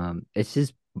it's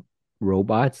just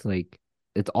robots, like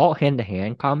it's all hand to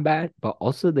hand combat, but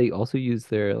also they also use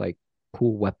their like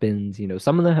cool weapons.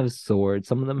 Some of them have swords,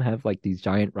 some of them have like these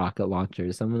giant rocket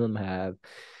launchers, some of them have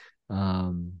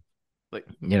um Like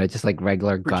just like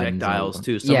regular guns and all. projectiles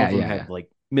too. Some Yeah, of them yeah, yeah. had like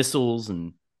missiles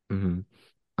and hmm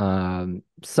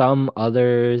Some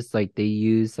others like they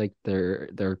use like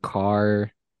their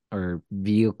car or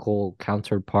vehicle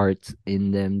counterparts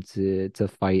in them to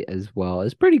fight as well.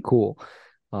 It's pretty cool.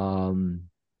 Um,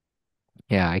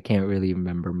 yeah, I can't really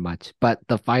remember much, but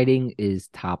the fighting is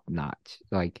top notch.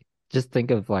 Like, just think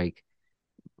of like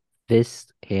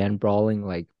fist hand brawling,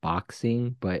 like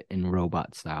boxing, but in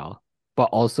robot style. But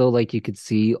also, like, you could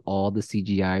see all the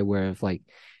CGI where if like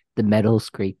the metal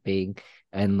scraping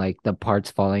and like the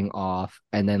parts falling off,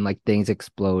 and then like things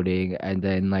exploding, and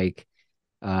then like,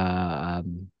 uh,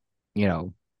 um, you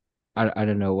know, I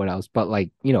don't know what else, but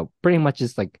like, pretty much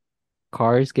just like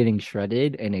cars getting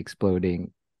shredded and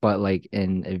exploding, but like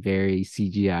in a very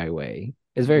CGI way.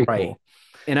 It's very right. cool.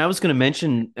 And I was going to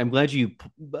mention, I'm glad you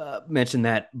mentioned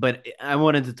that, but I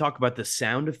wanted to talk about the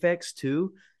sound effects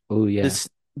too. Oh yeah. This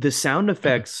the sound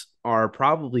effects are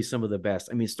probably some of the best.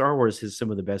 I mean, Star Wars has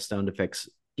some of the best sound effects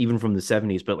even from the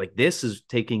 70s, but like this is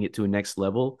taking it to a next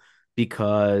level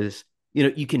because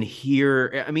you can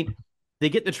hear, I mean, they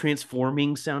get the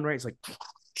transforming sound right. It's like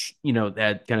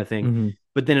that kind of thing. hmm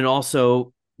But then it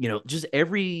also, just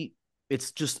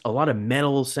it's just a lot of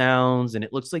metal sounds and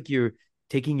it looks like you're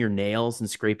taking your nails and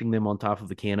scraping them on top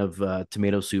of a can of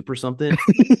tomato soup or something.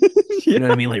 You know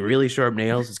what I Yeah. mean? Like really sharp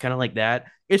nails. It's kind of like that.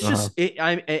 It's Uh-huh. just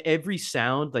every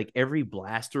sound, like every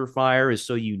blaster fire is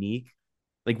so unique.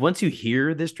 Like once you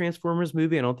hear this Transformers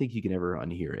movie, I don't think you can ever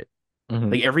unhear it.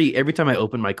 hmm Like every time I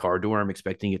open my car door, I'm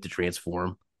expecting it to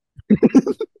transform.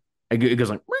 It goes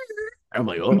like I'm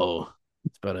like, oh,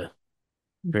 it's about to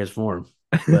transform.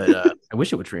 But I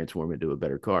wish it would transform into a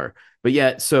better car. But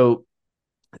yeah, so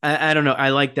I don't know. I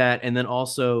like that. And then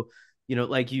also,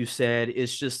 like you said,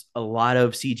 it's just a lot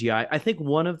of CGI. I think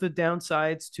one of the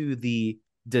downsides to the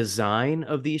design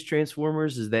of these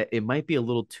Transformers is that it might be a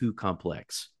little too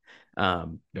complex.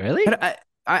 Really? But Too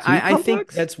I think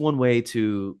complex? that's one way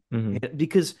to, Hmm.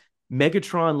 because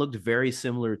Megatron looked very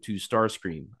similar to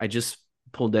Starscream. I just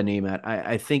pulled that name out.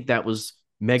 I think that was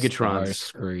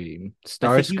Megatron's. Starscream.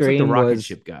 I think he was like the Starscream rocket was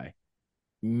ship guy.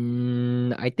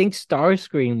 I think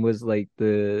Starscream was like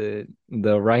the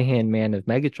right-hand man of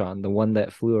Megatron, the one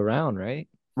that flew around, right?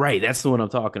 Right, that's the one I'm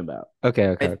talking about. Okay,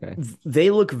 okay, I, okay. they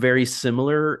look very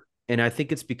similar, and I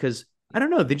think it's because I don't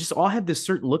know. They just all have this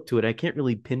certain look to it. I can't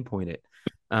really pinpoint it.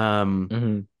 Um,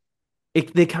 Hmm.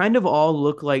 they kind of all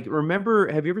look like.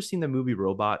 Remember, have you ever seen the movie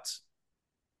Robots?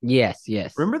 Yes,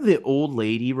 yes. Remember the old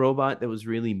lady robot that was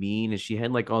really mean, and she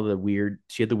had like all the weird.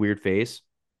 She had the weird face.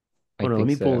 I Oh no, let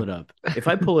think me pull so. it up. If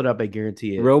I pull it up, I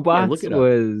guarantee it. Yeah, look Robots it up.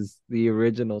 was the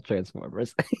original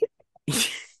Transformers.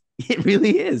 It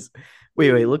really is.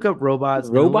 Wait, look up robots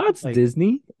and then look up Robots like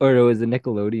Disney or it was a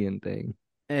Nickelodeon thing?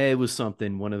 it was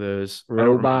something, one of those. I don't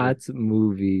remember. Robots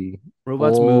movie.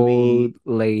 Robots Old movie.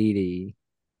 lady.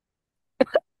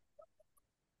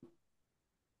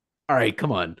 All right,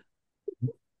 come on.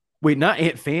 Wait, not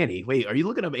Aunt Fanny. Wait, are you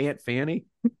looking up Aunt Fanny?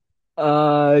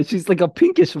 She's like a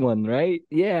pinkish one, right?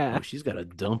 Yeah. Oh, she's got a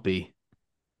dumpy.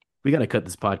 We got to cut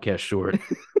this podcast short.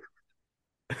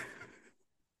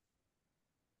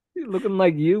 Looking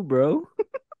like you, bro.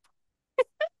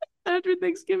 After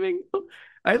Thanksgiving,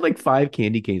 I had like 5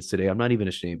 candy canes today. I'm not even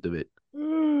ashamed of it.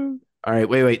 All right,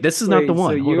 wait. This is not the Wait, so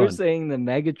one. Hold you're on. saying the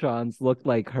Megatrons look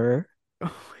like her?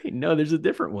 Oh, wait, no, there's a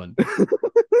different one.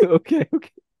 Okay,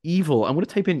 okay. Evil. I'm going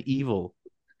to type in evil.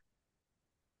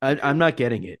 I'm not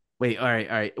getting it. Wait, all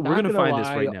right. We're Not going to gonna find this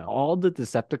lie, right now. all the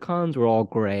Decepticons were all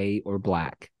gray or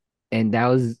black, and that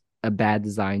was a bad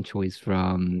design choice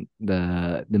from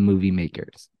the movie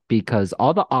makers because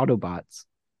all the Autobots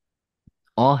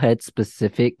all had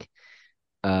specific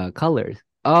colors.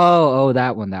 Oh,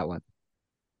 that one.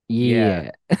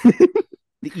 Yeah, Yeah.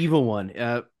 the evil one.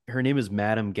 Her name is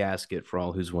Madame Gasket, for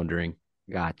all who's wondering.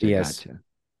 Gotcha, Yes, gotcha.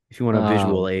 if you want a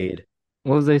visual Um, aid.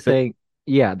 what was I But saying?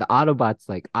 Yeah, the Autobots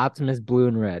like Optimus blue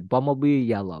and red, Bumblebee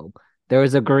yellow. There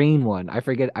was a green one. I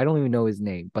forget. I don't even know his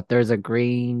name, but there's a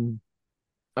green.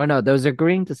 Oh no, there was a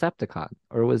green Decepticon,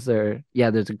 or was there?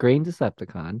 Yeah, there's a green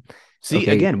Decepticon. see,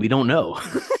 Okay, again, we don't know.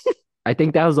 I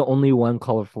think that was the only one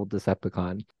colorful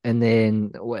Decepticon. And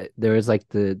then what? There was like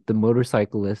the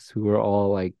motorcyclists who were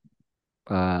all like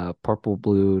purple,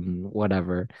 blue, and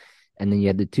whatever. And then you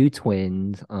had the two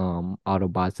twins,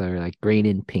 Autobots that are like green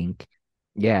and pink.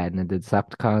 Yeah, and then the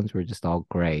Decepticons were just all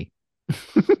gray.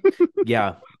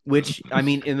 Yeah, which I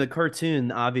mean, in the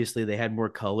cartoon, obviously they had more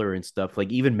color and stuff.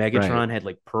 Like even Right. Megatron had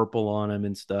like purple on him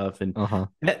and stuff. And Uh-huh.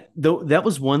 though that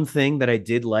was one thing that I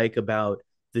did like about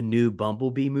the new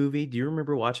Bumblebee movie. Do you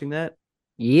remember watching that?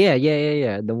 Yeah.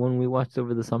 The one we watched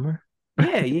over the summer.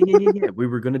 Yeah. We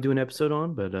were gonna do an episode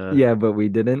on, but Yeah, but we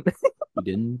didn't. we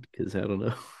didn't because I don't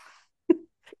know.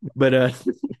 But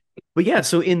but yeah,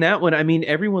 so in that one, I mean,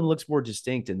 everyone looks more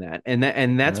distinct in that, and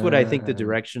that's what I think the Uh,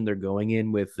 direction they're going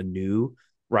in with the new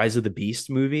Rise of the Beast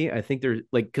movie. I think they're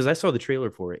like because I saw the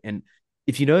trailer for it, and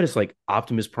if you notice, like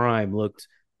Optimus Prime looked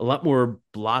a lot more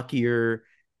blockier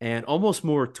and almost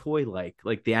more toy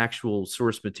like the actual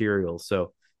source material.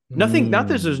 So not that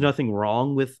there's mm, nothing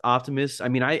wrong with Optimus. I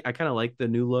mean, I kind of like the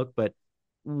new look, but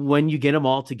when you get them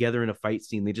all together in a fight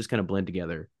scene, they just kind of blend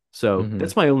together. So hmm.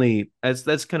 that's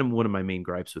kind of one of my main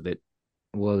gripes with it.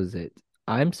 What was it?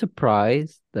 I'm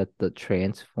surprised that the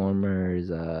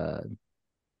Transformers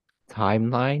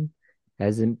timeline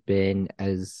hasn't been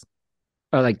as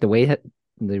or like the way that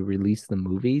they release the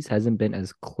movies hasn't been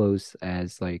as close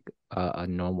as like a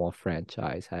normal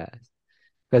franchise has.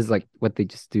 Because like what they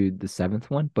just do the seventh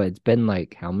one, but it's been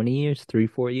like how many years? 3,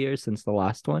 4 years since the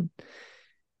last one.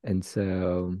 And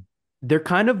so They're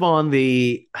kind of on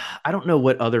the I don't know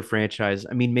what other franchise.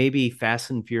 I mean, maybe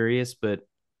Fast and Furious, but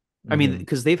I mean, mhm.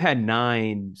 because they've had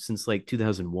 9 since like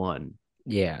 2001.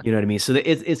 Yeah. You know what I mean? So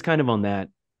it's kind of on that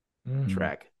Mhm.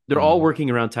 track. They're all Mhm. working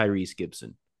around Tyrese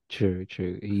Gibson. True.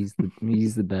 He's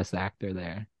the best actor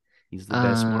there. He's the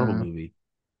best Marvel Uh movie.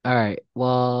 all right.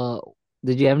 Well,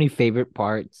 did you have any favorite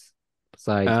parts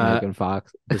besides Uh, Megan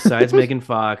Fox? Besides Megan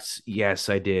Fox, yes,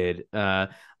 I did. I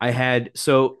had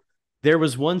so there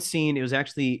was one scene. It was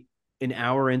actually an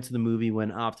hour into the movie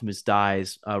when Optimus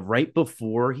dies. Right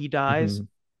before he dies, Mhm.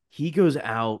 he goes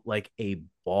out like a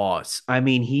boss. I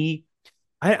mean,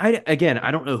 I again,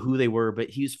 I don't know who they were, but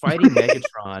he was fighting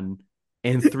Megatron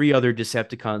and 3 other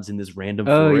Decepticons in this random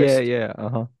Oh forest. yeah.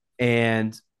 Uh-huh.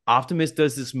 And Optimus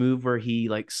does this move where he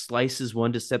like slices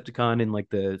one Decepticon in like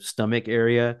the stomach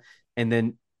area, and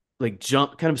then like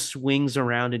jump kind of swings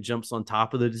around and jumps on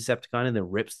top of the Decepticon and then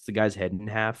rips the guy's head in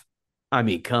half. I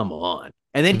mean, come on.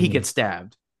 And then he Mhm. gets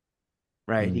stabbed,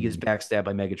 right? He gets Mm. backstabbed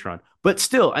by Megatron. But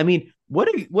still, I mean, what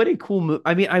a cool move.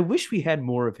 I mean, I wish we had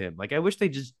more of him. Like I wish they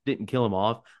just didn't kill him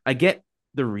off. I get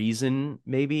the reason,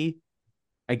 maybe,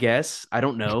 I guess. I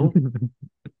don't know.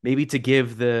 Maybe to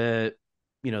give the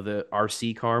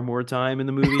RC car more time in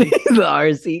the movie. The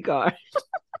RC car.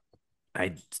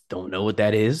 I don't know what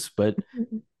that is, but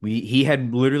he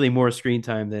had literally more screen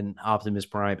time than Optimus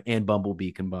Prime and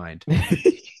Bumblebee combined.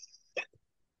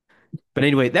 But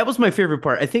anyway, that was my favorite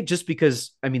part. I think just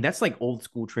because I mean that's like old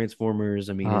school Transformers.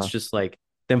 I mean, it's uh, just like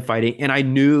them fighting, and I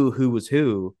knew who was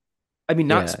who. I mean,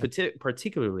 not yeah.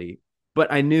 particularly,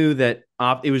 but I knew that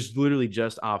it was literally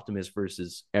just Optimus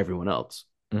versus everyone else.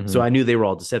 So Hmm. I knew they were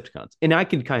all Decepticons, and I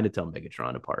can kind of tell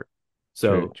Megatron apart.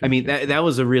 True, So I true, mean true, that true. that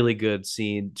was a really good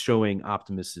scene showing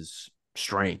Optimus's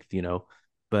strength.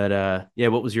 But yeah,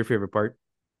 what was your favorite part?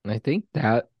 I think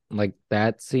that like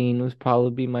that scene was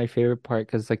probably my favorite part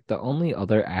because like the only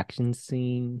other action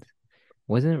scene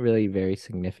wasn't really very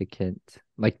significant.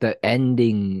 Like the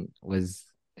ending was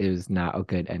it was not a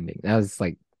good ending. That was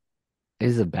like it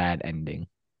was a bad ending.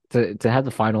 To have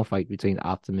the final fight between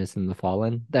Optimus and the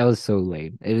Fallen, that was so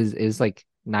lame. It was like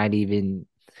not even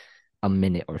a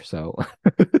minute or so.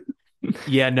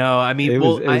 Yeah, no, I mean, It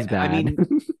was well, it I was I bad.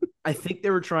 mean, I think they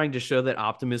were trying to show that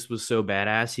Optimus was so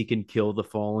badass he can kill the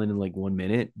Fallen in like 1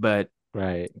 minute, but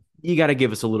Right. you got to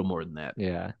give us a little more than that.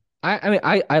 Yeah. I mean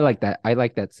I like that. I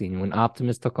like that scene when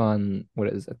Optimus took on what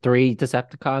is it, three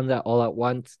Decepticons all at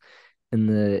once in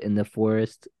the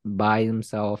forest by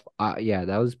himself. Yeah,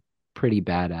 that was pretty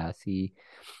badass. He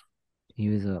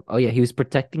was oh yeah, he was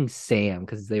protecting Sam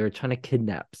because they were trying to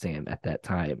kidnap Sam at that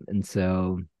time. And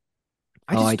so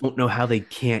I oh just I don't know how they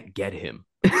can't get him.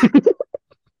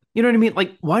 You know what I mean?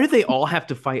 Like, why do they all have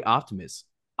to fight Optimus?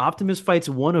 Optimus fights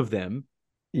one of them,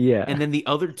 yeah. and then the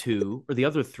other two or the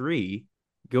other three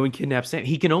go and kidnap Sam.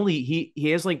 He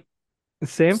has like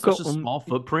Sam could such a small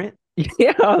footprint.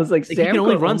 yeah, I was like Like he can Sam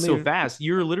only could run so only fast.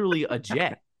 You're literally a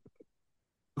jet.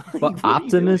 Like, what are you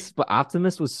doing? But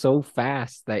Optimus was so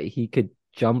fast that he could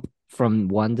jump from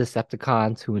one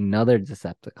Decepticon to another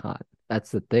Decepticon.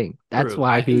 That's the thing. True.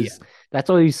 Yeah. That's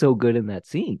why he's so good in that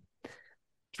scene.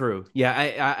 True.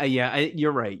 Yeah.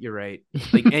 You're right. You're right.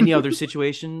 Like any other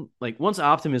situation, like once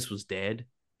Optimus was dead,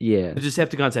 Yeah, the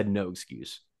Decepticons had no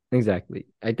excuse. exactly.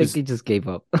 I think Because they just gave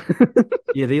up.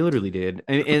 yeah, they literally did,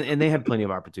 and they had plenty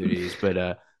of opportunities. But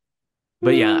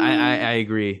yeah, I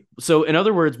agree. So in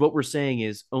other words, what we're saying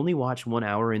is only watch 1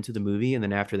 hour into the movie, and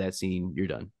then after that scene, you're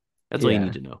done. That's all you need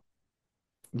Yeah, to know.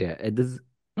 yeah. It does.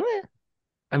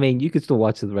 I mean, you could still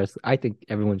watch the rest. I think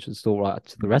everyone should still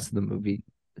watch the rest of the movie.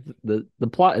 The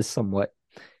plot is somewhat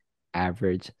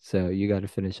average, so you got to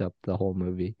finish up the whole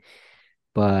movie.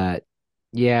 But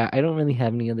yeah, I don't really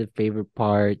have any other favorite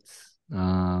parts.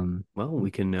 Well,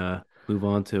 we can move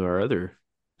on to our other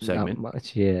Not segment.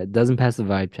 much. Yeah, it doesn't pass the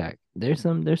vibe check. There's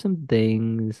some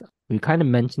things we kind of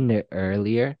mentioned it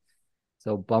earlier.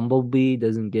 So Bumblebee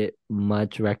doesn't get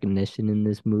much recognition in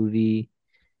this movie.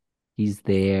 He's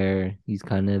there. He's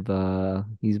kind of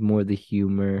he's more the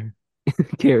humor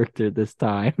character this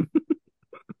time.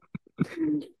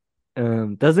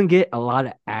 Doesn't get a lot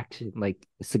of action, like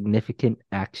significant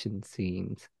action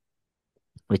scenes,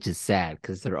 which is sad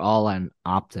because they're all on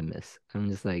Optimus. I'm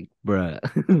just like,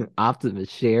 bruh, Optimus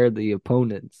share the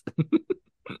opponents.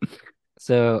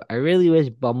 So I really wish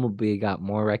Bumblebee got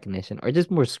more recognition or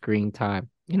just more screen time.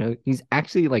 You know, he's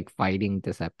actually like fighting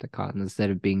Decepticons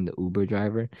instead of being the Uber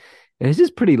driver. And it's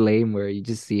just pretty lame where you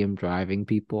just see him driving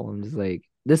people. I'm just like,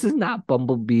 this is not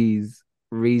Bumblebee's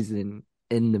reason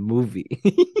in the movie.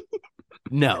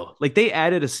 No, like they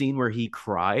added a scene where he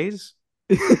cries.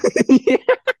 Yeah.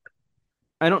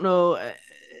 I don't know. I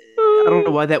don't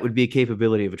know why that would be a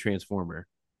capability of a Transformer.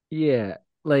 Yeah,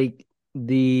 like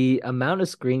the amount of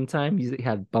screen time you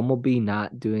have Bumblebee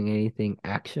not doing anything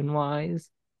action wise,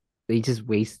 they just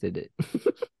wasted it.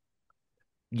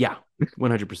 Yeah,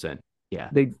 100%. Yeah.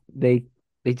 They they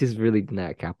they just really did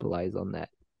not capitalize on that.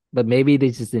 But maybe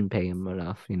they just didn't pay him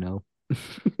enough, you know?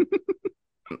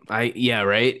 Yeah,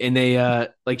 right. And they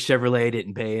like Chevrolet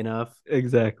didn't pay enough.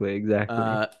 Exactly, exactly.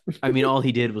 Uh I mean all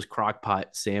he did was crockpot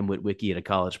Sam Witwicky at a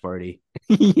college party.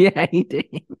 Yeah, he did.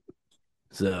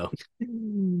 So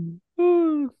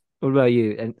What about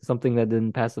you? And something that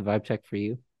didn't pass the vibe check for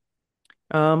you?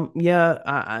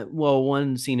 yeah, well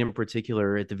one scene in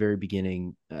particular at the very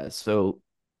beginning. So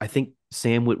I think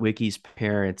Sam Witwicky's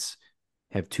parents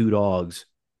have two dogs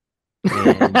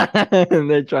and And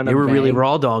they're trying they to were really bang.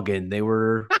 raw dogging. They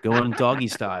were going doggy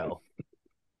style.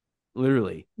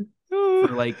 literally, for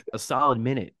like a solid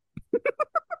minute,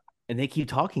 and they keep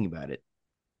talking about it.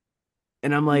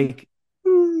 And I'm like,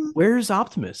 where's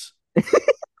Optimus?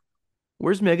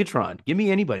 Where's Megatron? Give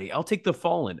me anybody. I'll take the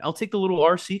Fallen. I'll take the little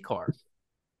RC car.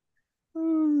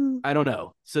 I don't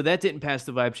know. So that didn't pass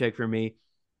the vibe check for me.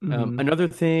 Mhm. Another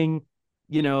thing,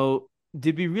 you know,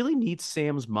 did we really need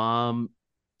Sam's mom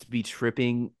to be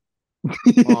tripping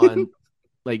on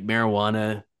like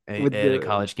marijuana With at a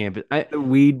college campus? the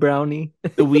weed brownie.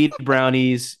 The weed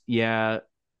brownies, yeah.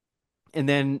 And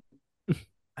then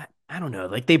I don't know,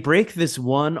 like they break this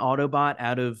one Autobot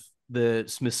out of the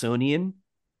Smithsonian,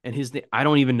 and I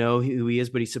don't even know who he is,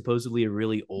 but he's supposedly a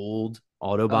really old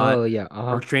Autobot Oh yeah, or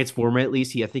uh-huh. Transformer at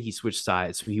least. I think he switched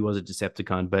sides, so he was a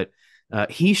Decepticon, but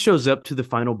he shows up to the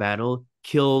final battle,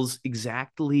 kills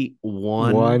exactly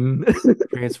one One.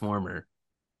 Transformer,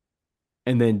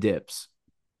 and then dips.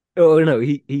 Oh no,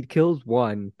 he kills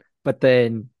one, but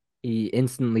then he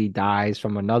instantly dies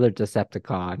from another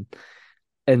Decepticon.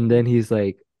 And then he's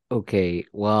like, okay,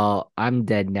 well, I'm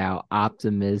dead now.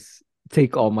 Optimus,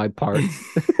 take all my parts.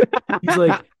 he's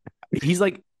like, he's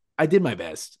like, I did my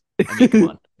best. I mean, come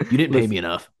on, you didn't pay me Listen,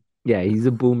 enough. yeah, he's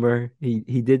a boomer. He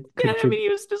did Yeah, I mean, contribute. he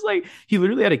was just like he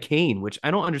literally had a cane, which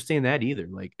I don't understand that either.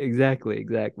 Like, Exactly,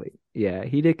 exactly. Yeah,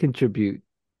 he did contribute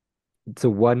to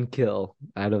one kill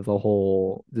out of the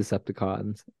whole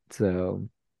Decepticons. So,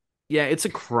 yeah, it's a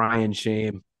crying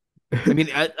shame. I mean,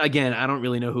 again, I don't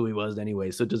really know who he was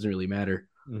anyway, so it doesn't really matter.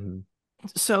 mhm.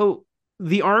 So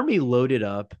the army loaded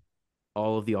up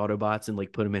all of the Autobots and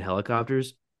like put them in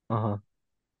helicopters. Uh-huh.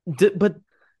 But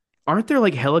aren't there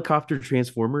like helicopter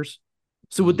transformers?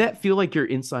 So would Ye- that feel like you're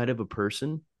inside of a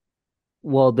person?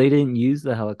 Well, they didn't use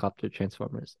the helicopter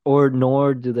transformers, or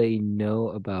nor do they know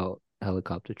about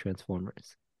helicopter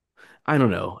transformers. I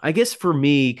don't know. I guess for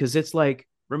me, because it's like,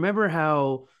 remember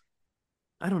how,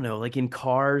 I don't know, like in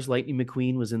Cars, Lightning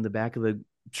McQueen was in the back of the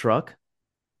truck?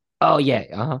 Oh yeah,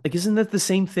 uh-huh. Like, isn't that the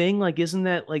same thing? Like, isn't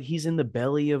that like he's in the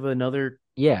belly of another?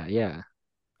 Yeah, yeah.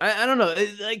 I don't know.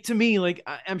 Like to me, like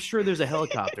I'm sure there's a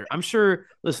helicopter. I'm sure.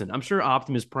 Listen, I'm sure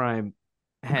Optimus Prime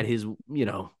had his,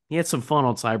 he had some fun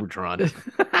on Cybertron,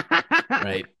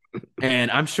 right?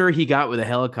 And I'm sure he got with a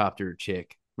helicopter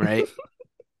chick, right?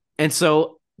 And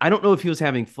so I don't know if he was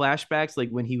having flashbacks, like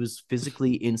when he was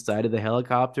physically inside of the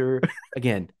helicopter.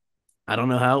 Again, I don't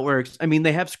know how it works. I mean,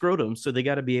 they have scrotums, so they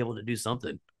got to be able to do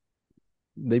something.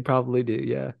 They probably do,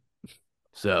 yeah.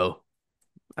 So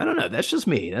I don't know. That's just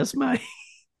me. That's my.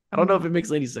 I don't know if it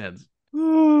makes any sense.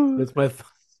 That's my.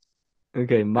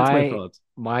 Okay, That's my my thoughts.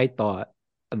 my thought,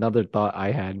 another thought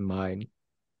I had in mind.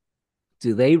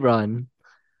 Do they run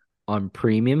on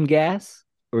premium gas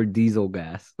or diesel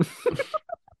gas?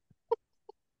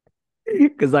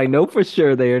 Because I know for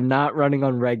sure they are not running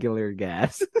on regular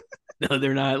gas. No,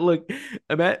 they're not. Look,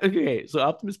 okay. So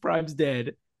Optimus Prime's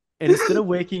dead, and instead of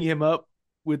waking him up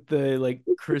with the like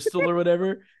crystal or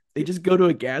whatever, they just go to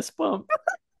a gas pump.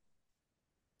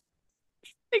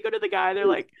 They go to the guy. They're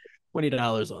like,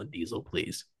 $20 on diesel,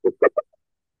 please.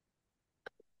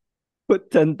 Put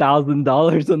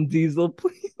 $10,000 on diesel,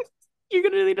 please. You're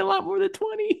gonna need a lot more than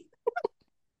 20.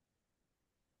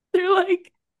 They're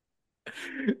like,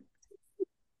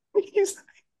 he's,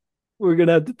 We're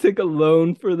gonna have to take a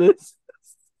loan for this.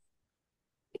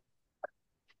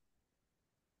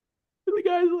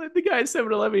 the guy at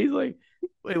 7-Eleven. He's like,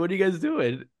 wait, what are you guys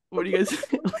doing? What are you guys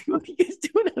like? What are you guys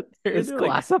doing out there? And It's they're like,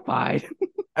 classified.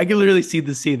 I can literally see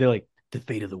the scene. They're like, the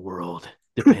fate of the world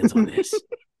depends on this.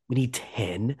 We need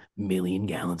 10 million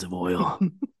gallons of oil.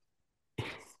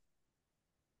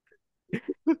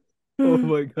 Oh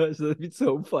my gosh, that'd be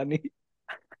so funny.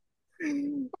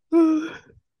 You have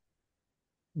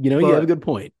a But good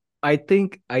point. I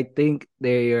think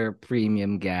they are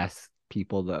premium gas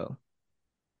people though.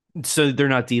 So they're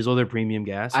not diesel, they're premium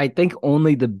gas. I think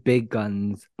only the big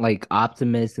guns like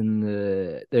Optimus and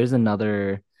there's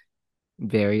another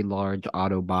very large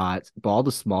Autobots, but all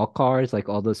the small cars, like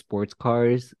all the sports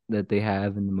cars that they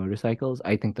have in the motorcycles,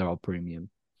 I think they're all premium.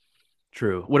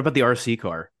 True. What about the RC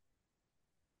car?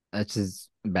 That's his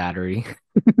battery.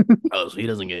 Oh, so he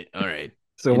doesn't get all right.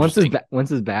 So Interesting. once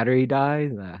his battery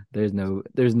dies, there's no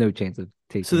chance of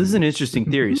So this is taking. an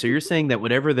interesting theory. So you're saying that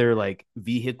whatever their like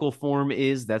vehicle form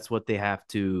is, that's what they have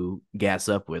to gas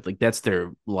up with. Like that's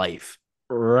their life.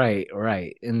 Right,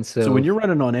 right. And So when so you're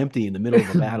running on empty in the middle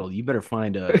of a battle, you better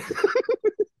find a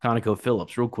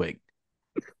ConocoPhillips real quick.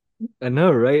 I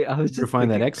know, right? You better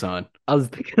find that Exxon. I was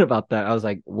thinking about that. I was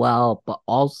like, well, but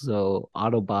also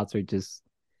Autobots are just,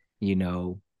 you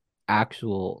know,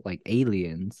 actual like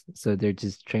aliens. So they're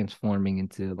just transforming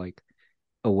into like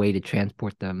a way to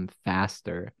transport them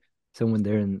faster. So when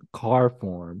they're in car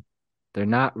form, they're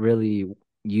not really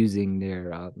using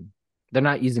they're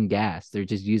not using gas. They're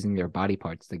just using their body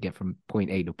parts to get from point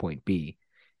A to point B.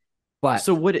 But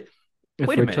So what?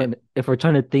 Wait a minute. if we're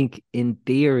trying to think in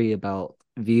theory about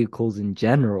vehicles in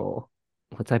general,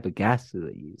 what type of gas do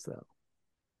they use though?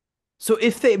 So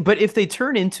if they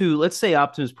turn into, let's say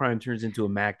Optimus Prime turns into a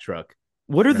Mack truck,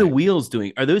 what are the Right. wheels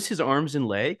doing? Are those his arms and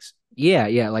legs? Yeah,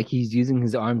 yeah, like he's using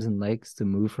his arms and legs to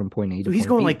move from point A So to he's point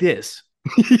going like B. this.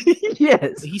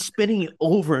 Yes. He's spinning it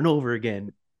over and over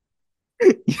again.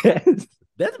 Yes.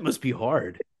 That must be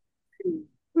hard.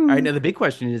 All right, now the big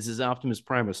question is Optimus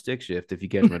Prime a stick shift, if you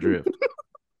catch my drift?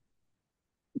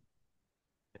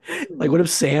 Like, what if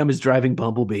Sam is driving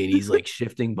Bumblebee and he's like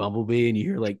shifting Bumblebee and you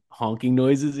hear like honking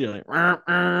noises? You're like, "Rah,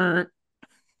 rah."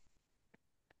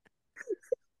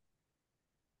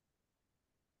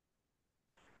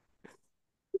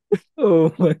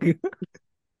 Oh my God.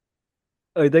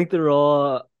 I think they're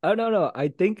all I don't know. I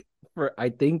think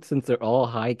since they're all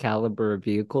high caliber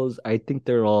vehicles, I think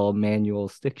they're all manual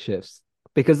stick shifts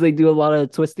because they do a lot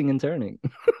of twisting and turning.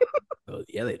 Oh,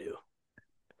 yeah, they do.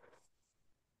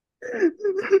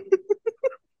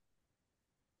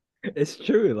 It's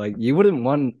true. Like you wouldn't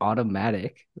want an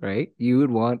automatic, right? You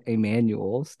would want a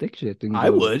manual stick shift and I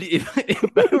go. would. If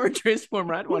I were a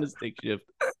Transformer, I'd want a stick shift.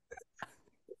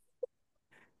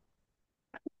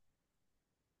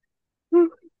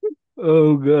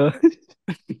 Oh god.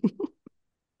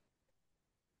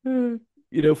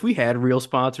 If we had real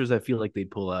sponsors, I feel like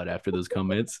they'd pull out after those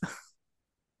comments.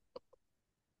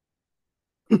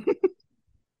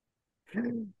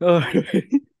 All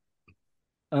right.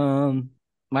 Um,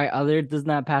 my other does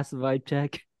not pass the vibe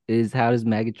check is how does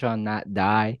Megatron not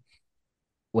die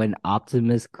when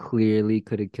Optimus clearly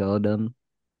could have killed him?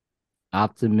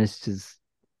 Optimus just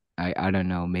I don't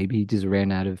know, maybe he just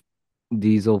ran out of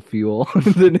diesel fuel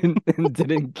and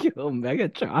didn't kill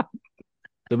Megatron.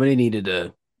 Somebody needed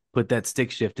to put that stick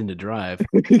shift into drive.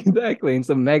 Exactly. And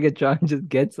so Megatron just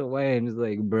gets away and is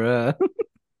like, bruh.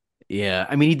 Yeah,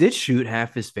 I mean, he did shoot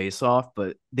half his face off,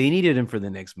 but they needed him for the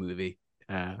next movie.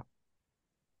 Uh,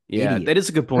 yeah, Idiot. that is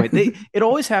a good point. It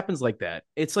always happens like that.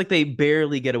 It's like they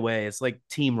barely get away. It's like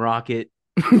Team Rocket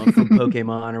from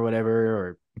Pokemon or whatever,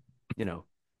 or you know,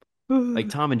 like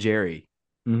Tom and Jerry.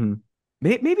 Mhm.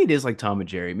 Maybe it is like Tom and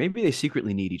Jerry. Maybe they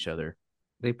secretly need each other.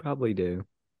 They probably do.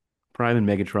 Prime and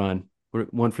Megatron,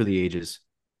 one for the ages.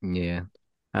 Yeah.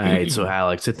 All right, so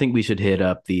Alex, I think we should hit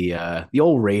up the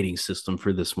old rating system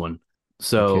for this one.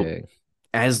 So, Okay.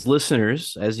 as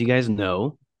listeners, as you guys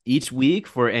know, each week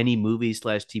for any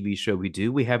movie/TV show we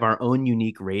do, we have our own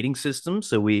unique rating system.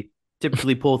 So we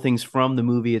typically pull things from the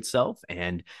movie itself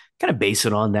and kind of base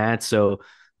it on that. So,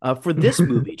 for this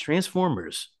movie,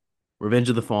 Transformers: Revenge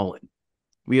of the Fallen,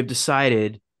 we have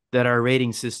decided that our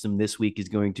rating system this week is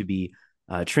going to be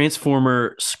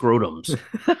Transformer scrotums.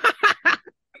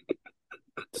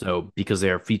 So because they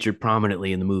are featured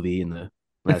prominently in the movie in the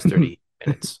last 30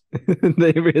 minutes.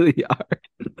 They really are.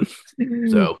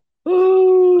 So,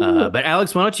 Oh, but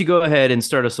Alex, why don't you go ahead and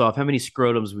start us off? How many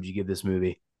scrotums would you give this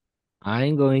movie?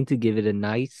 I'm going to give it a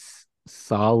nice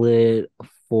solid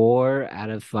 4 out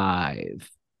of 5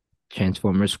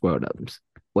 Transformer scrotums,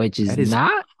 which is That is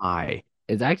not, high.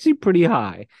 it's actually pretty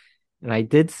high. And I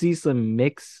did see some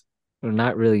mix, or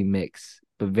not really mix,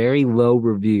 but very low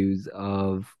reviews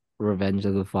of Revenge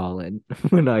of the Fallen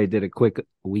when I did a quick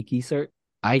wiki search.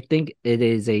 I think it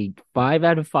is a 5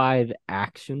 out of 5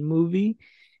 action movie,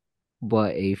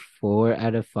 but a 4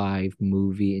 out of 5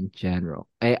 movie in general.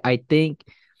 I think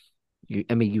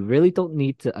I mean you really don't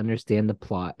need to understand the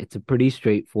plot. It's a pretty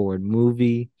straightforward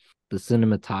movie. The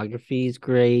cinematography is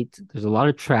great. There's a lot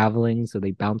of traveling, so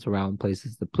they bounce around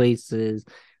places to places.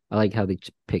 I like how they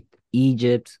picked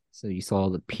Egypt, so you saw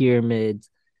the pyramids,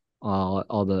 all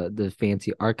the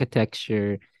fancy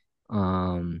architecture.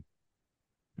 Um,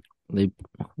 they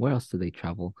where else did they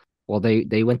travel? Well,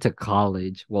 they went to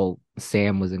college. Well,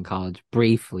 Sam was in college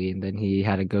briefly, and then he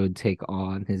had to go take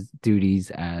on his duties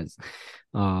as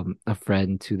a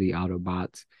friend to the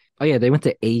Autobots. Oh yeah, they went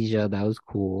to Asia. That was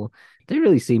cool. They didn't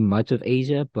really see much of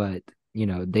Asia, but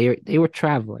they were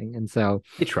traveling, and so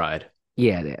They tried.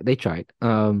 yeah, they tried.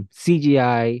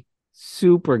 CGI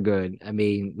super good. I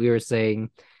mean, we were saying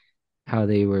how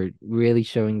they were really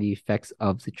showing the effects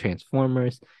of the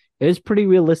Transformers. It was pretty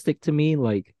realistic to me.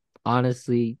 Like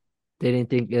honestly, didn't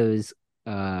think it was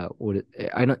I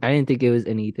didn't think it was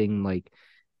anything like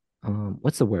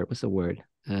what's the word? What's the word?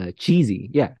 Cheesy.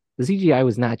 Yeah. The CGI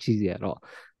was not cheesy at all.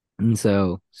 And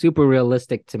so super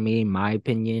realistic to me, in my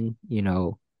opinion,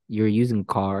 you're using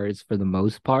cars for the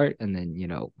most part, and then,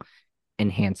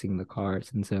 enhancing the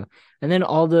cars. And then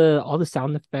all the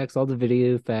sound effects, all the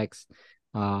video effects.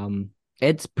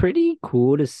 It's pretty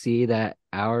cool to see that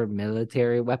our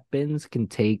military weapons can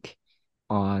take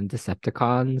on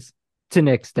Decepticons to an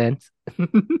extent.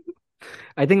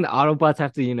 I think the Autobots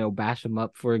have to, bash them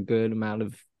up for a good amount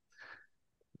of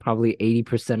probably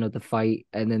 80% of the fight,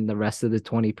 and then the rest of the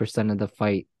 20% of the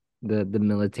fight, the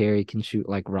military can shoot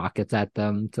like rockets at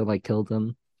them to like kill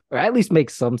them, or at least make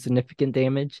some significant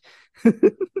damage.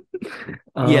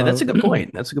 Yeah, that's a good um,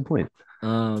 point. That's a good point.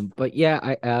 but yeah,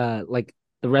 I like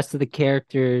the rest of the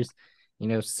characters,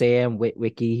 Sam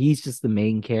Witwicky, he's just the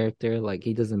main character. Like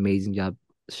he does an amazing job.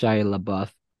 Shia LaBeouf,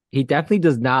 he definitely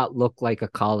does not look like a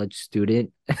college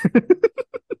student.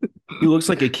 He looks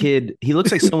like a kid. He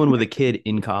looks like someone with a kid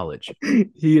in college.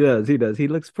 He does. He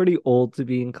looks pretty old to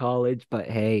be in college, but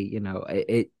hey,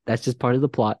 that's just part of the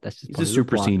plot. That's just He's a part of the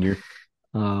super plot. senior.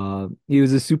 He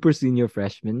was a super senior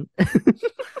freshman.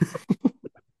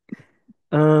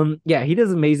 Yeah, he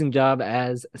does an amazing job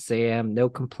as Sam, no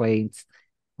complaints.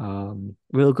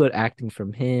 Real good acting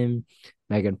from him.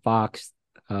 Megan Fox.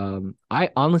 I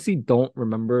honestly don't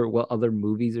remember what other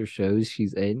movies or shows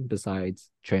she's in besides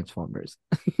Transformers.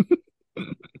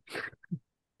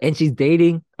 And she's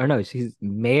dating, or no, she's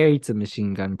married to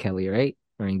Machine Gun Kelly, right?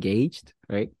 Or engaged,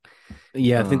 right?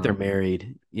 Yeah, I think they're Um,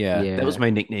 married. Yeah, that was yeah, my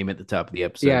nickname at the top of the yeah,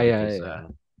 episode because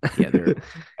yeah, yeah, yeah.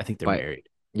 I think they're But married.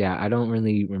 yeah, I don't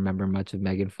really remember much of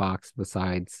Megan Fox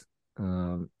besides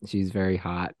she's very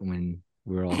hot when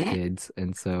we were all kids,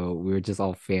 and so we were just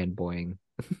all fanboying.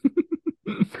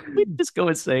 We just go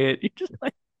and say it. You're just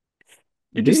like,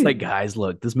 Dude, guys,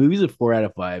 look, this movie's a 4 out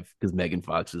of 5 because Megan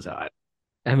Fox is hot.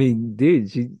 I mean,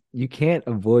 dude, you can't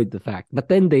avoid the fact. But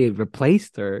then they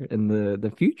replaced her in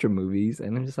the future movies,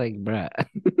 and I'm just like, bruh.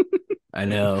 I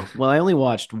know. Well, I only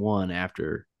watched one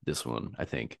after this one, I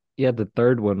think. Yeah, the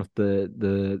third one with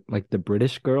the like the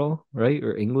British girl, right?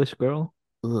 Or English girl.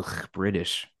 Ugh,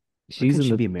 British. Why She's couldn't in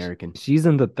she the be American? she's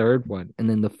in the third one, and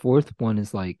then the fourth one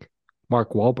is like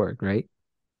Mark Wahlberg, right?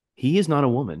 He is not a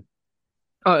woman.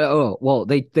 Well,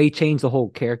 they changed the whole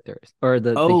characters or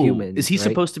the Oh, is humans, he right?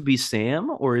 supposed to be Sam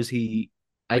or is he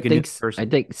like a new I person?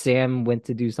 think Sam went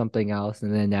to do something else,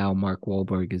 and then now Mark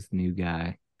Wahlberg is the new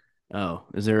guy. Oh,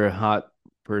 is there a hot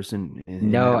person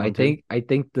in No, that one too? I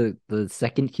think the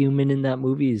second human in that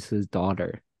movie is his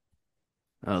daughter.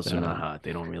 Oh, so they're not So hot.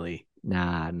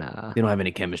 nah. They don't have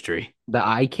any chemistry. The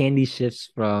eye candy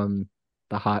shifts from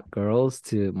the hot girls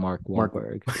to Mark Mark,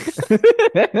 Wahlberg.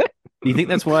 do you think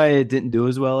that's why it didn't do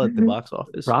as well at the box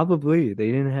office? Probably they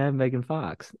didn't have Megan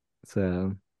Fox.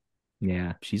 So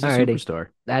yeah. She's a Alrighty. superstar.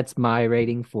 That's my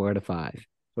rating 4 out of 5.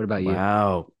 What about you?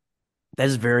 Wow. That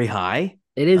is very high.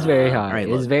 It is very All high. right,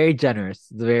 It is look, very generous.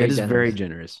 It's that very is very generous.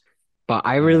 generous. But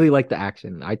I Uh, really like the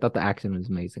action. I thought the action was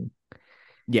amazing.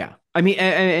 yeah. I mean,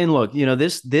 and look,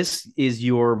 this is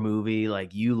your movie.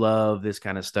 Like you love this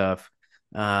kind of stuff.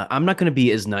 I'm not going to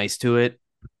be as nice to it.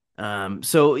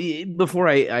 So before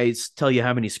I tell you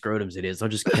how many scrotums it is, I'll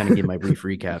just kind of give my brief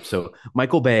recap. So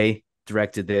Michael Bay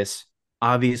directed this.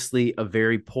 Obviously, a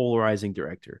very polarizing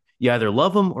director. You either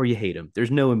love him or you hate him. There's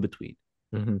no in between.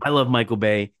 Mhm. I love Michael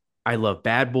Bay. I love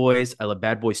Bad Boys. I love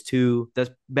Bad Boys 2. That's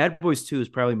Bad Boys 2 is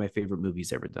probably my favorite movie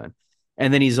he's ever done.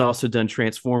 And then he's also done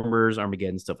Transformers,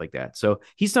 Armageddon, stuff like that. So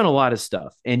he's done a lot of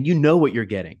stuff. And you know what you're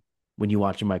getting when you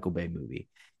watch a Michael Bay movie.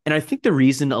 And I think the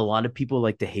reason a lot of people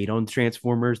like to hate on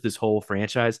Transformers, this whole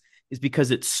franchise, is because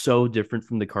it's so different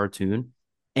from the cartoon.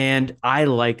 And I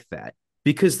like that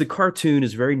because the cartoon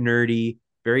is very nerdy,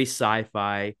 very sci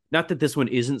fi. Not that this one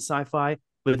isn't sci fi,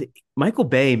 but Michael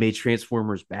Bay made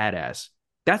Transformers badass.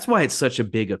 That's why it's such a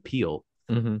big appeal.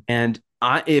 Mhm. And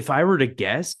if I were to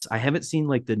guess, I haven't seen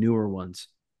like the newer ones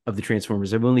of the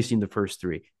Transformers. I've only seen the first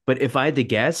three. But if I had to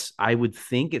guess, I would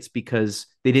think it's because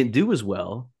they didn't do as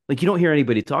well. Like you don't hear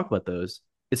anybody talk about those.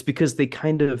 It's because they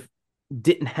kind of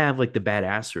didn't have like the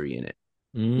badassery in it.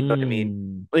 You know what I mean?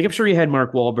 Mm. Like I'm sure you had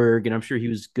Mark Wahlberg, and I'm sure he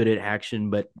was good at action,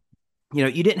 but you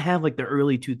didn't have like the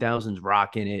early 2000s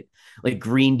rock in it, like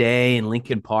Green Day and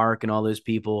Linkin Park and all those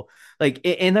people. Like,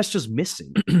 and that's just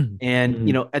missing. And,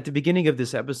 Mhm. at the beginning of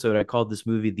this episode, I called this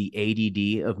movie the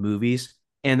ADD of movies.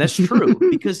 And that's true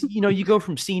because, you go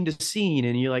from scene to scene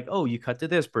and you're like, oh, you cut to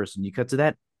this person, you cut to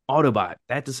that Autobot,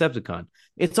 that Decepticon.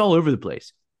 It's all over the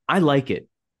place. I like it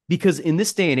because in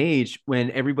this day and age,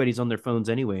 when everybody's on their phones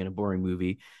anyway in a boring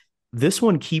movie, this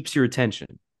one keeps your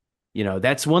attention.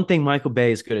 That's one thing Michael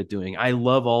Bay is good at doing. I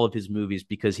love all of his movies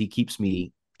because he keeps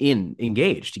me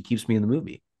engaged. He keeps me in the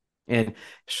movie. And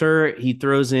sure, he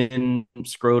throws in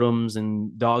scrotums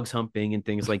and dogs humping and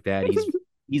things like that.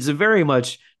 He's a very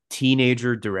much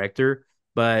teenager director,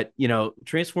 But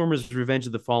Transformers: Revenge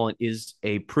of the Fallen is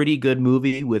a pretty good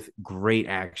movie with great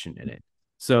action in it.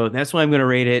 So that's why I'm going to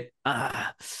rate it.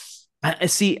 I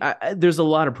see. There's a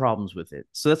lot of problems with it,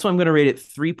 so that's why I'm going to rate it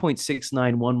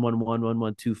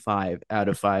 3.6911111125 out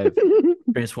of five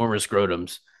Transformers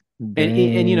scrotums. And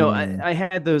Dang. I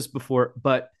had those before,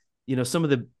 but some of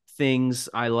the things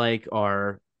I like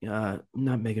are not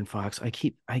Megan Fox. I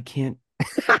can't.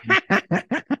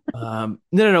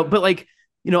 No, but like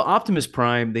Optimus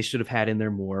Prime, they should have had in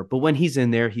there more. But when he's in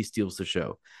there, he steals the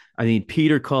show. I mean,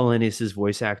 Peter Cullen is his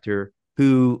voice actor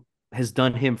who has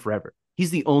done him forever. He's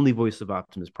the only voice of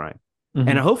Optimus Prime, and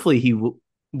Mhm. hopefully he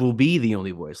will be the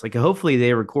only voice. Like hopefully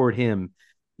they record him,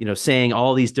 saying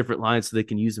all these different lines so they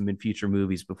can use him in future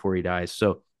movies before he dies.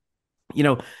 So you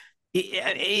know,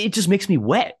 it just makes me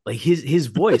wet. Like his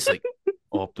voice, like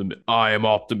Optimus, I am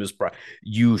Optimus Prime.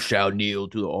 You shall kneel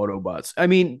to the Autobots. I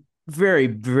mean, very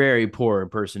very poor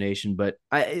impersonation, but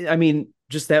I mean,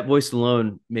 just that voice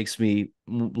alone makes me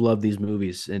love these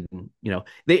movies, and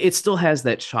it still has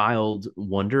that child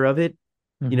wonder of it.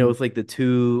 Mhm. With like the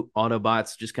two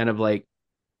Autobots just kind of like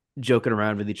joking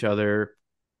around with each other,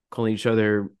 calling each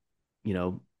other, you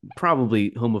know,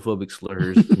 probably homophobic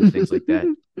slurs and things like that.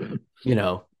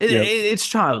 Yep. It's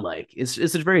childlike. It's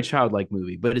a very childlike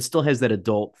movie, but it still has that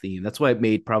adult theme. That's why it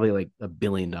made probably like $1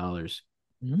 billion.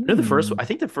 Mm. I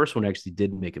think the first one actually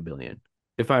did make 1 billion,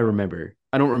 if I remember.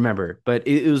 I don't remember, but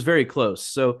it was very close.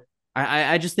 So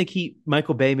I just think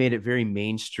Michael Bay made it very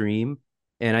mainstream,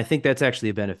 and I think that's actually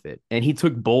a benefit. And he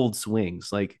took bold swings.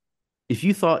 Like if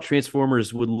you thought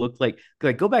Transformers would look like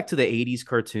go back to the '80s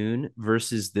cartoon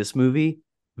versus this movie,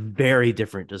 very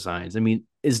different designs. I mean,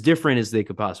 as different as they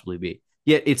could possibly be.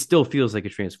 Yet it still feels like a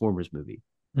Transformers movie.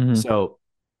 Mhm. So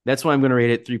that's why I'm going to rate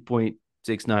it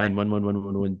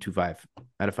 3.69111125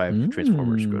 out of five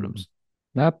Transformers Mm. scrotums.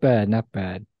 Not bad, not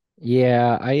bad.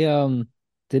 Yeah, I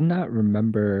did not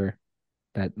remember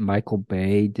that Michael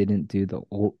Bay didn't do the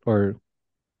old or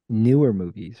newer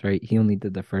movies, right? He only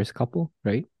did the first couple,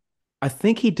 right? I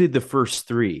think he did the first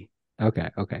three. Okay,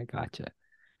 okay, gotcha.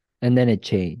 And then it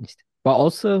changed. But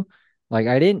also, like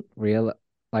I didn't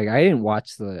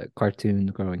watch the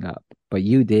cartoons growing up, but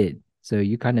you did. So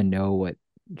you kind of know what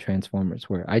Transformers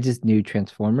were. I just knew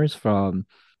Transformers from,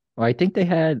 well, I think they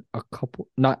had a couple,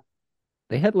 not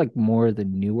they had like more of the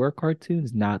newer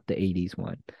cartoons, not the 80s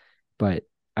one. But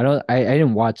I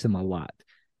didn't watch them a lot.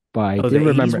 But I Oh, did the '80s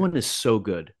remember. one is so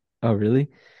good. Oh, really?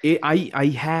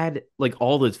 I had like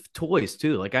all the toys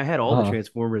too. Like I had all the Oh,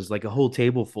 Transformers, like a whole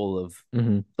table full of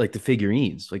hmm. like the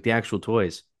figurines, like the actual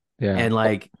toys. Yeah. And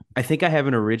like I think I have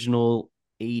an original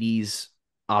 '80s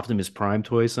Optimus Prime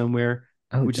toy somewhere,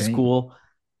 Oh, which is dang. cool.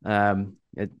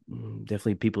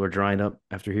 Definitely people are drying up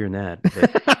after hearing that.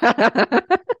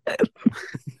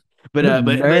 But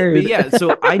Nerd. yeah,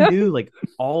 so I knew like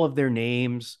all of their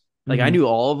names. Like I Hmm. knew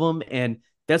all of them, and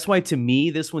that's why to me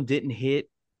this one didn't hit.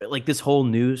 Like this whole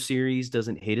new series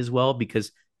doesn't hit as well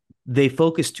because they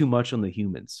focus too much on the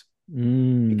humans.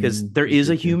 Because Mm. there True, is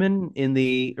true, a true. human in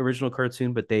the original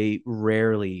cartoon, but they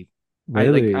rarely. I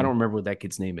Really? don't remember what that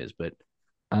kid's name is, but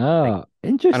like Oh, I don't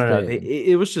know.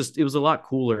 interesting. It was a lot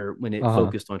cooler when it Uh-huh.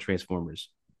 focused on Transformers.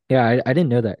 Yeah, I didn't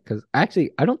know that because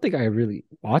actually I don't think I really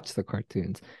watched the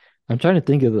cartoons. I'm trying to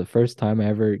think of the first time I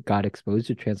ever got exposed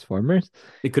to Transformers.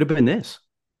 It could have been this.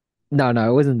 No,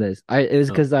 it wasn't this. It was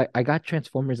Oh, because I got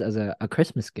Transformers as a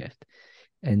Christmas gift.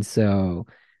 And so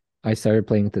I started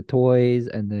playing with the toys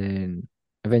and then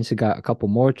eventually got a couple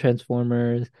more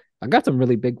Transformers. I got some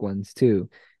really big ones too.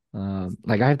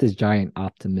 Like I have this giant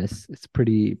Optimus. It's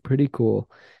pretty cool.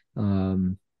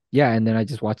 Um, yeah, and then I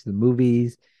just watched the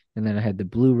movies and then I had the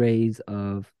Blu-rays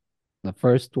of the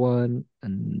first one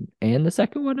and the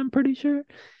second one, I'm pretty sure.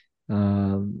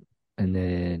 Um, and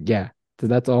then yeah, so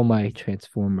that's all my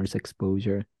Transformers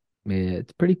exposure. Yeah,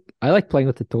 it's pretty. I like playing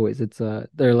with the toys.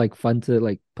 They're like fun to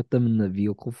like put them in the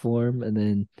vehicle form and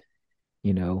then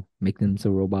make them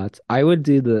so robots. I would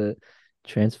do the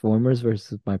Transformers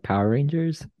versus my Power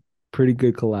Rangers. Pretty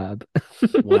good collab.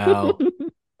 wow.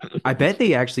 I bet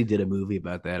they actually did a movie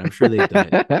about that. I'm sure they've done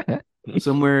it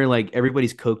somewhere. Like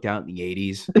everybody's coked out in the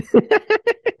 '80s.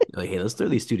 Like, hey, let's throw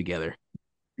these two together.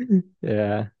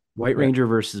 Yeah, White yeah, Ranger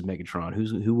versus Megatron.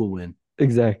 Who will win?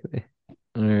 exactly.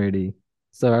 Alrighty.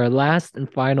 So our last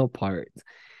and final part.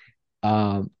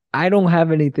 I don't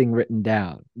have anything written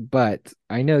down, but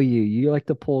I know you like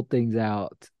to pull things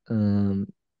out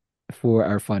for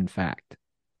our fun fact.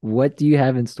 What do you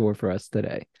have in store for us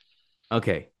today?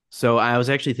 Okay, so I was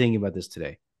actually thinking about this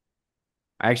today.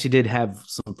 I actually did have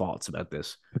some thoughts about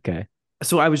this. Okay.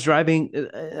 So I was driving.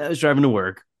 I was driving to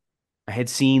work. I had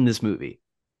seen this movie.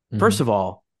 Hmm. First of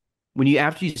all, when you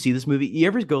after you see this movie, you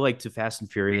ever go like to Fast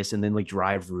and Furious and then like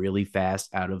drive really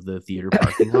fast out of the theater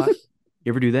parking lot?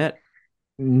 You ever do that?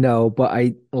 No, but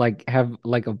I like have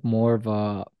like a more of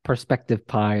a perspective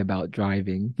pie about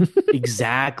driving.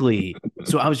 Exactly.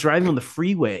 So I was driving on the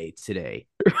freeway today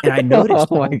and I Oh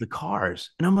noticed all my, the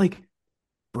cars and I'm like,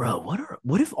 bro,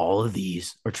 what if all of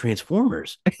these are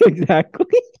Transformers? exactly.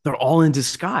 They're all in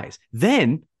disguise.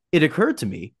 Then it occurred to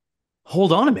me,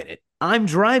 hold on a minute. I'm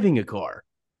driving a car,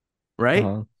 right?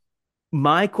 Uh,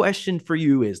 My question for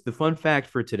you is the fun fact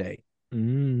for today.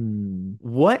 mm,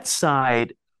 What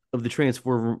side of the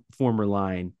Transformer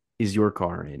line is your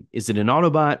car in? Is it an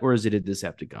Autobot or is it a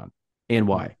Decepticon? And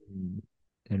why? mm,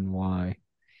 and why?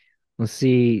 Let's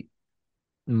see.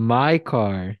 My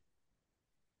car,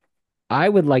 I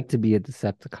would like to be a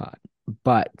Decepticon,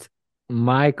 but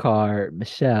my car,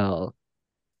 Michelle,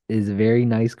 is a very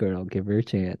nice girl. Give her a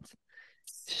chance.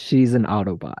 She's an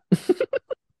Autobot.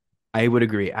 I would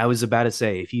agree. I was about to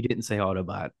say, if you didn't say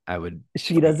Autobot, I would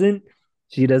She fight doesn't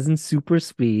she doesn't super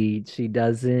speed.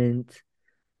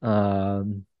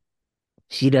 Um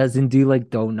she doesn't do like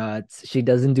donuts. She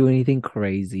doesn't do anything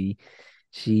crazy.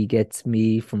 She gets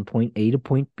me from point A to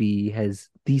point B, has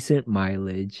decent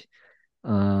mileage.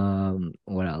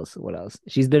 What else? What else?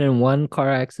 She's been in one car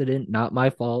accident, not my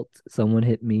fault. Someone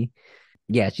hit me.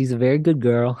 Yeah, she's a very good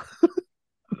girl.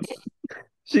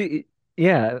 She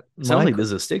yeah, you. Sounds like this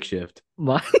is a stick shift.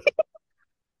 my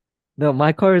no,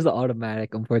 my car is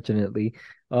automatic, unfortunately.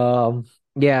 Um,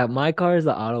 yeah, my car is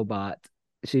an Autobot.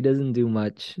 She doesn't do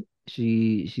much.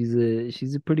 She's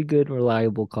a pretty good,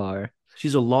 reliable car.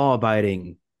 She's a law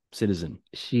abiding citizen.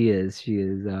 She is.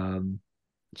 She's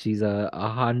a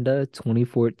Honda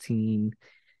 2014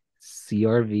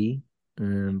 CRV.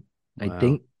 Um,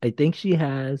 Wow.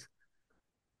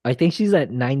 I think she's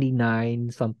at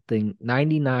 99 something,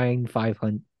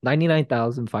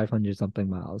 99,500 something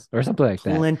miles or something like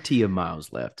that. Plenty of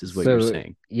miles left, is what you're So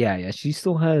saying. yeah, she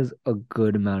still has a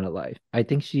good amount of life. I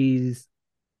think she's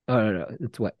I don't know,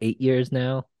 it's what, 8 years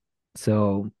now.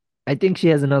 So I think she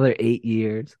has another 8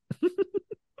 years.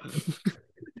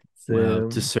 Wow. So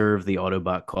To serve the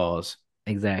Autobot cause.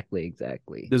 exactly,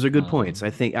 exactly. Those are good points. I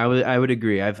think I would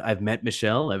agree. I've met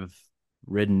Michelle. I've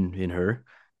ridden in her,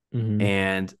 Mhm,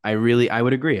 and I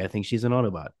would agree. I think she's an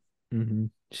Autobot. mhm.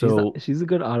 So She's a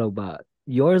good Autobot.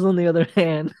 Yours, on the other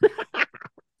hand,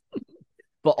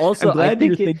 but I'm also I glad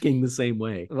you're think it, thinking the same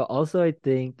way. but also I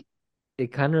think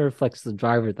it kind of reflects the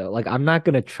driver though. Like I'm not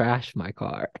gonna trash my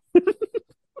car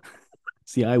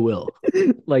See, I will.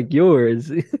 like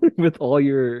yours with all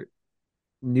your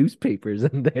newspapers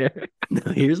in there.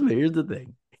 No, here's the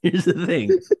thing. Here's the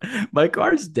thing. My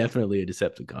car is definitely a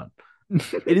Decepticon.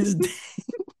 It is.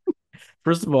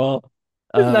 First of all,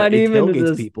 It's not it even tailgates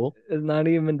this. people. It's not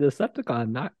even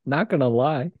Decepticon. Not gonna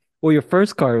lie. Well, your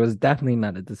first car was definitely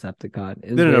not a Decepticon.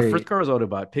 It was No, no, no. First very car was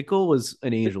Autobot. Pickle was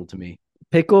an angel to me.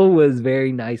 Pickle was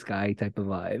very nice guy type of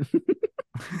vibe.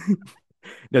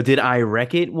 Now, did I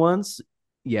wreck it once?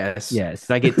 Yes. Yes.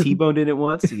 Did I get T-boned in it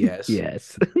once? Yes.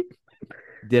 Yes.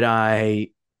 Did I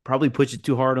probably push it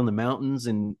too hard on the mountains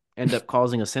and end up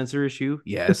causing a sensor issue?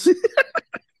 Yes.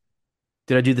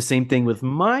 Did I do the same thing with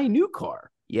my new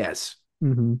car? Yes.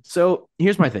 Hmm. So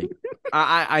here's my thing.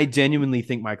 I genuinely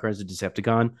think my car is a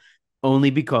Decepticon only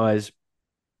because,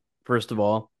 first of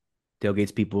all,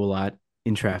 tailgates people a lot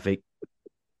in traffic.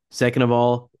 Second of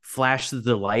all, flashes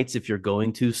the lights if you're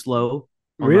going too slow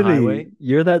on the Really? highway.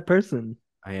 You're that person?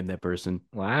 I am that person.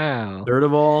 Wow. Third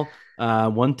of all,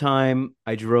 one time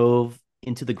I drove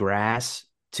into the grass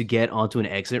to get onto an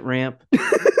exit ramp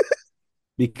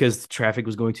because the traffic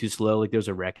was going too slow. Like there was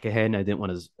a wreck ahead, and I didn't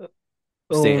want to stay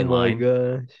Oh in my line.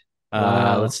 gosh. Let's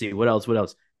Wow. see what else. What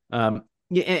else?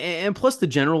 Yeah, and plus the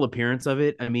general appearance of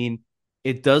it. I mean,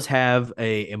 it does have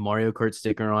a Mario Kart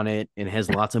sticker on it, and it has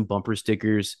lots of bumper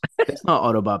stickers. That's not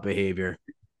Autobot behavior.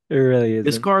 It really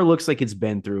This isn't. car looks like it's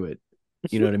been through it.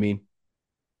 You know what I mean?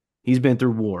 He's been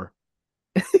through war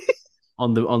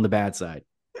on the bad side.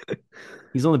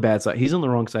 He's on the bad side. He's on the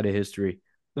wrong side of history.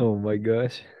 Oh my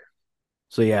gosh.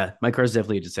 So yeah, my car's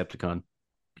definitely a Decepticon.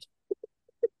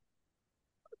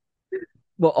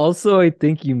 But also, I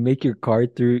think you make your car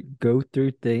through go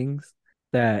through things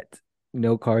that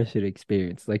no car should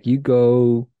experience. Like you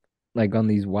go like on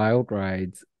these wild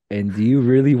rides, and do you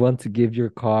really want to give your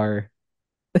car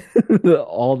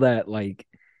all that like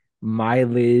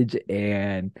mileage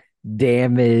and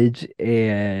damage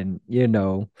and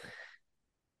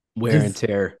Wear and just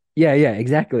tear. yeah, yeah,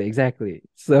 exactly, exactly.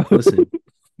 So Listen,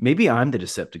 maybe I'm the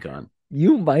Decepticon.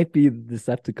 you might be the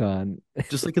Decepticon.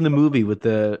 Just like in the movie with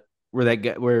the where that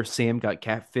guy where Sam got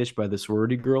catfished by the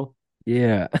sorority girl.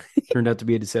 Yeah, Turned out to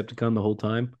be a Decepticon the whole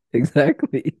time.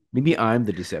 exactly. Maybe I'm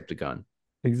the Decepticon.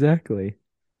 Exactly.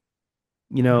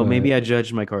 Maybe But I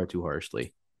judged my car too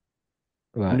harshly.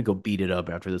 I'm gonna but go beat it up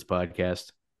after this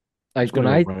podcast. I'm just like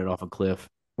gonna go run it off a cliff.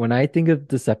 when I think of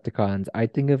Decepticons, I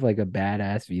think of like a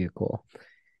badass vehicle.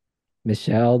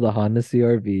 Michelle, the Honda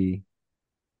CRV,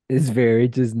 is very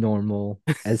just normal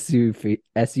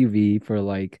SUV for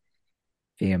like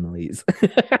families.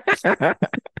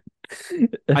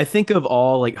 I think of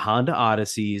all like Honda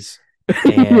Odysseys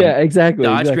and Yeah, exactly,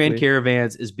 Dodge Grand exactly.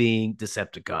 Caravans as being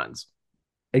Decepticons.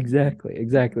 Exactly,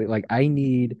 exactly. Like I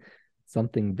need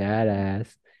something badass.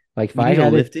 Like You need a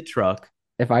lifted truck.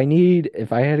 if I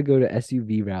had to go to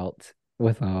SUV route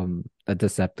with a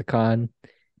Decepticon,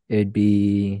 it'd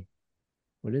be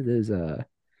what are those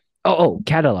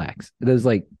Cadillacs. Those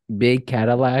like big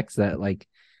Cadillacs that like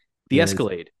The the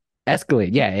Escalade,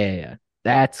 Escalade. Yeah, yeah, yeah.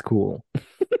 That's cool.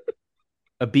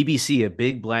 a BBC, a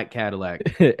big black Cadillac.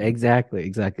 Exactly,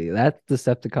 exactly. That's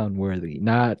Decepticon worthy,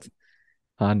 not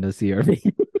Honda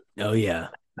CRV. Oh yeah,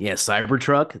 yeah.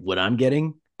 Cybertruck, what I'm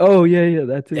getting, Oh yeah, yeah,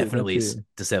 that too, that definitely too.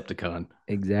 Decepticon.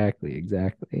 Exactly,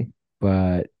 exactly.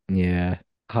 But yeah,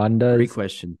 Great Hondas,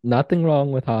 question. nothing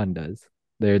wrong with Hondas.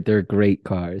 They're great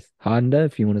cars. Honda,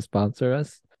 if you want to sponsor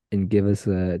us and give us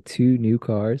two new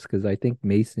cars, because I think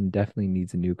Mason definitely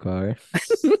needs a new car.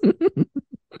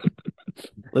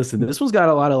 Listen, this one's got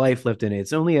a lot of life left in it.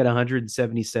 It's only at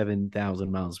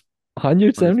 177,000 miles on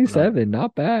its odometer. 177,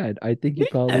 not bad. I think Yeah,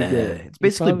 it's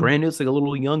basically brand new. It's like a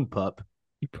little young pup.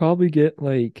 you probably get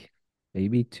like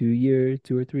maybe 2 years,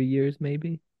 2 or 3 years,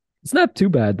 maybe. It's not too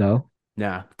bad though.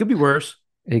 Nah, could be worse.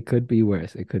 It could be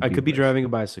worse. It could I be could be worse. driving a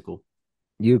bicycle,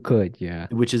 You could, yeah.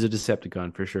 which is a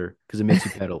Decepticon for sure, because it makes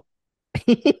you pedal.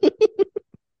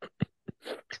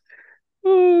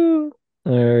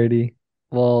 Alrighty.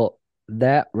 Well,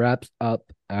 that wraps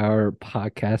up our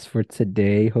podcast for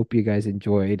today. Hope you guys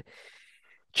enjoyed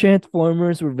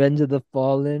Transformers Revenge of the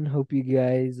Fallen. Hope you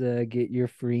guys get your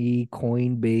free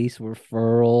Coinbase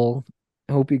referral.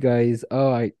 Hope you guys.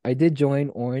 Oh, I did join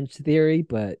Orange Theory,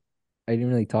 but I didn't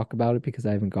really talk about it because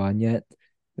I haven't gone yet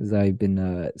because I've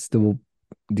been still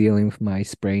dealing with my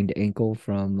sprained ankle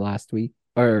from last week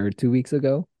or 2 weeks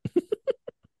ago.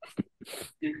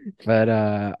 But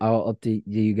I'll update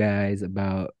you guys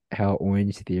about how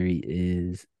Orange Theory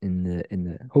is in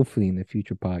the hopefully in the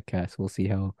future podcast. We'll see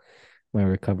how my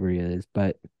recovery is.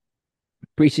 But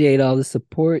appreciate all the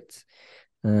support.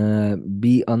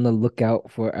 Be on the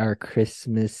lookout for our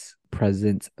Christmas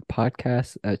presents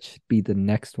podcast. That should be the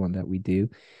next one that we do.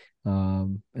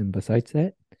 And besides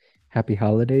that, happy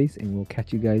holidays, and we'll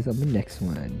catch you guys on the next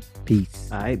one. Peace.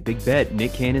 All right, big bet.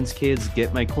 Nick Cannon's kids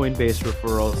get my Coinbase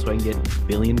referral so I can get $1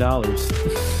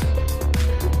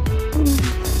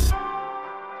 billion.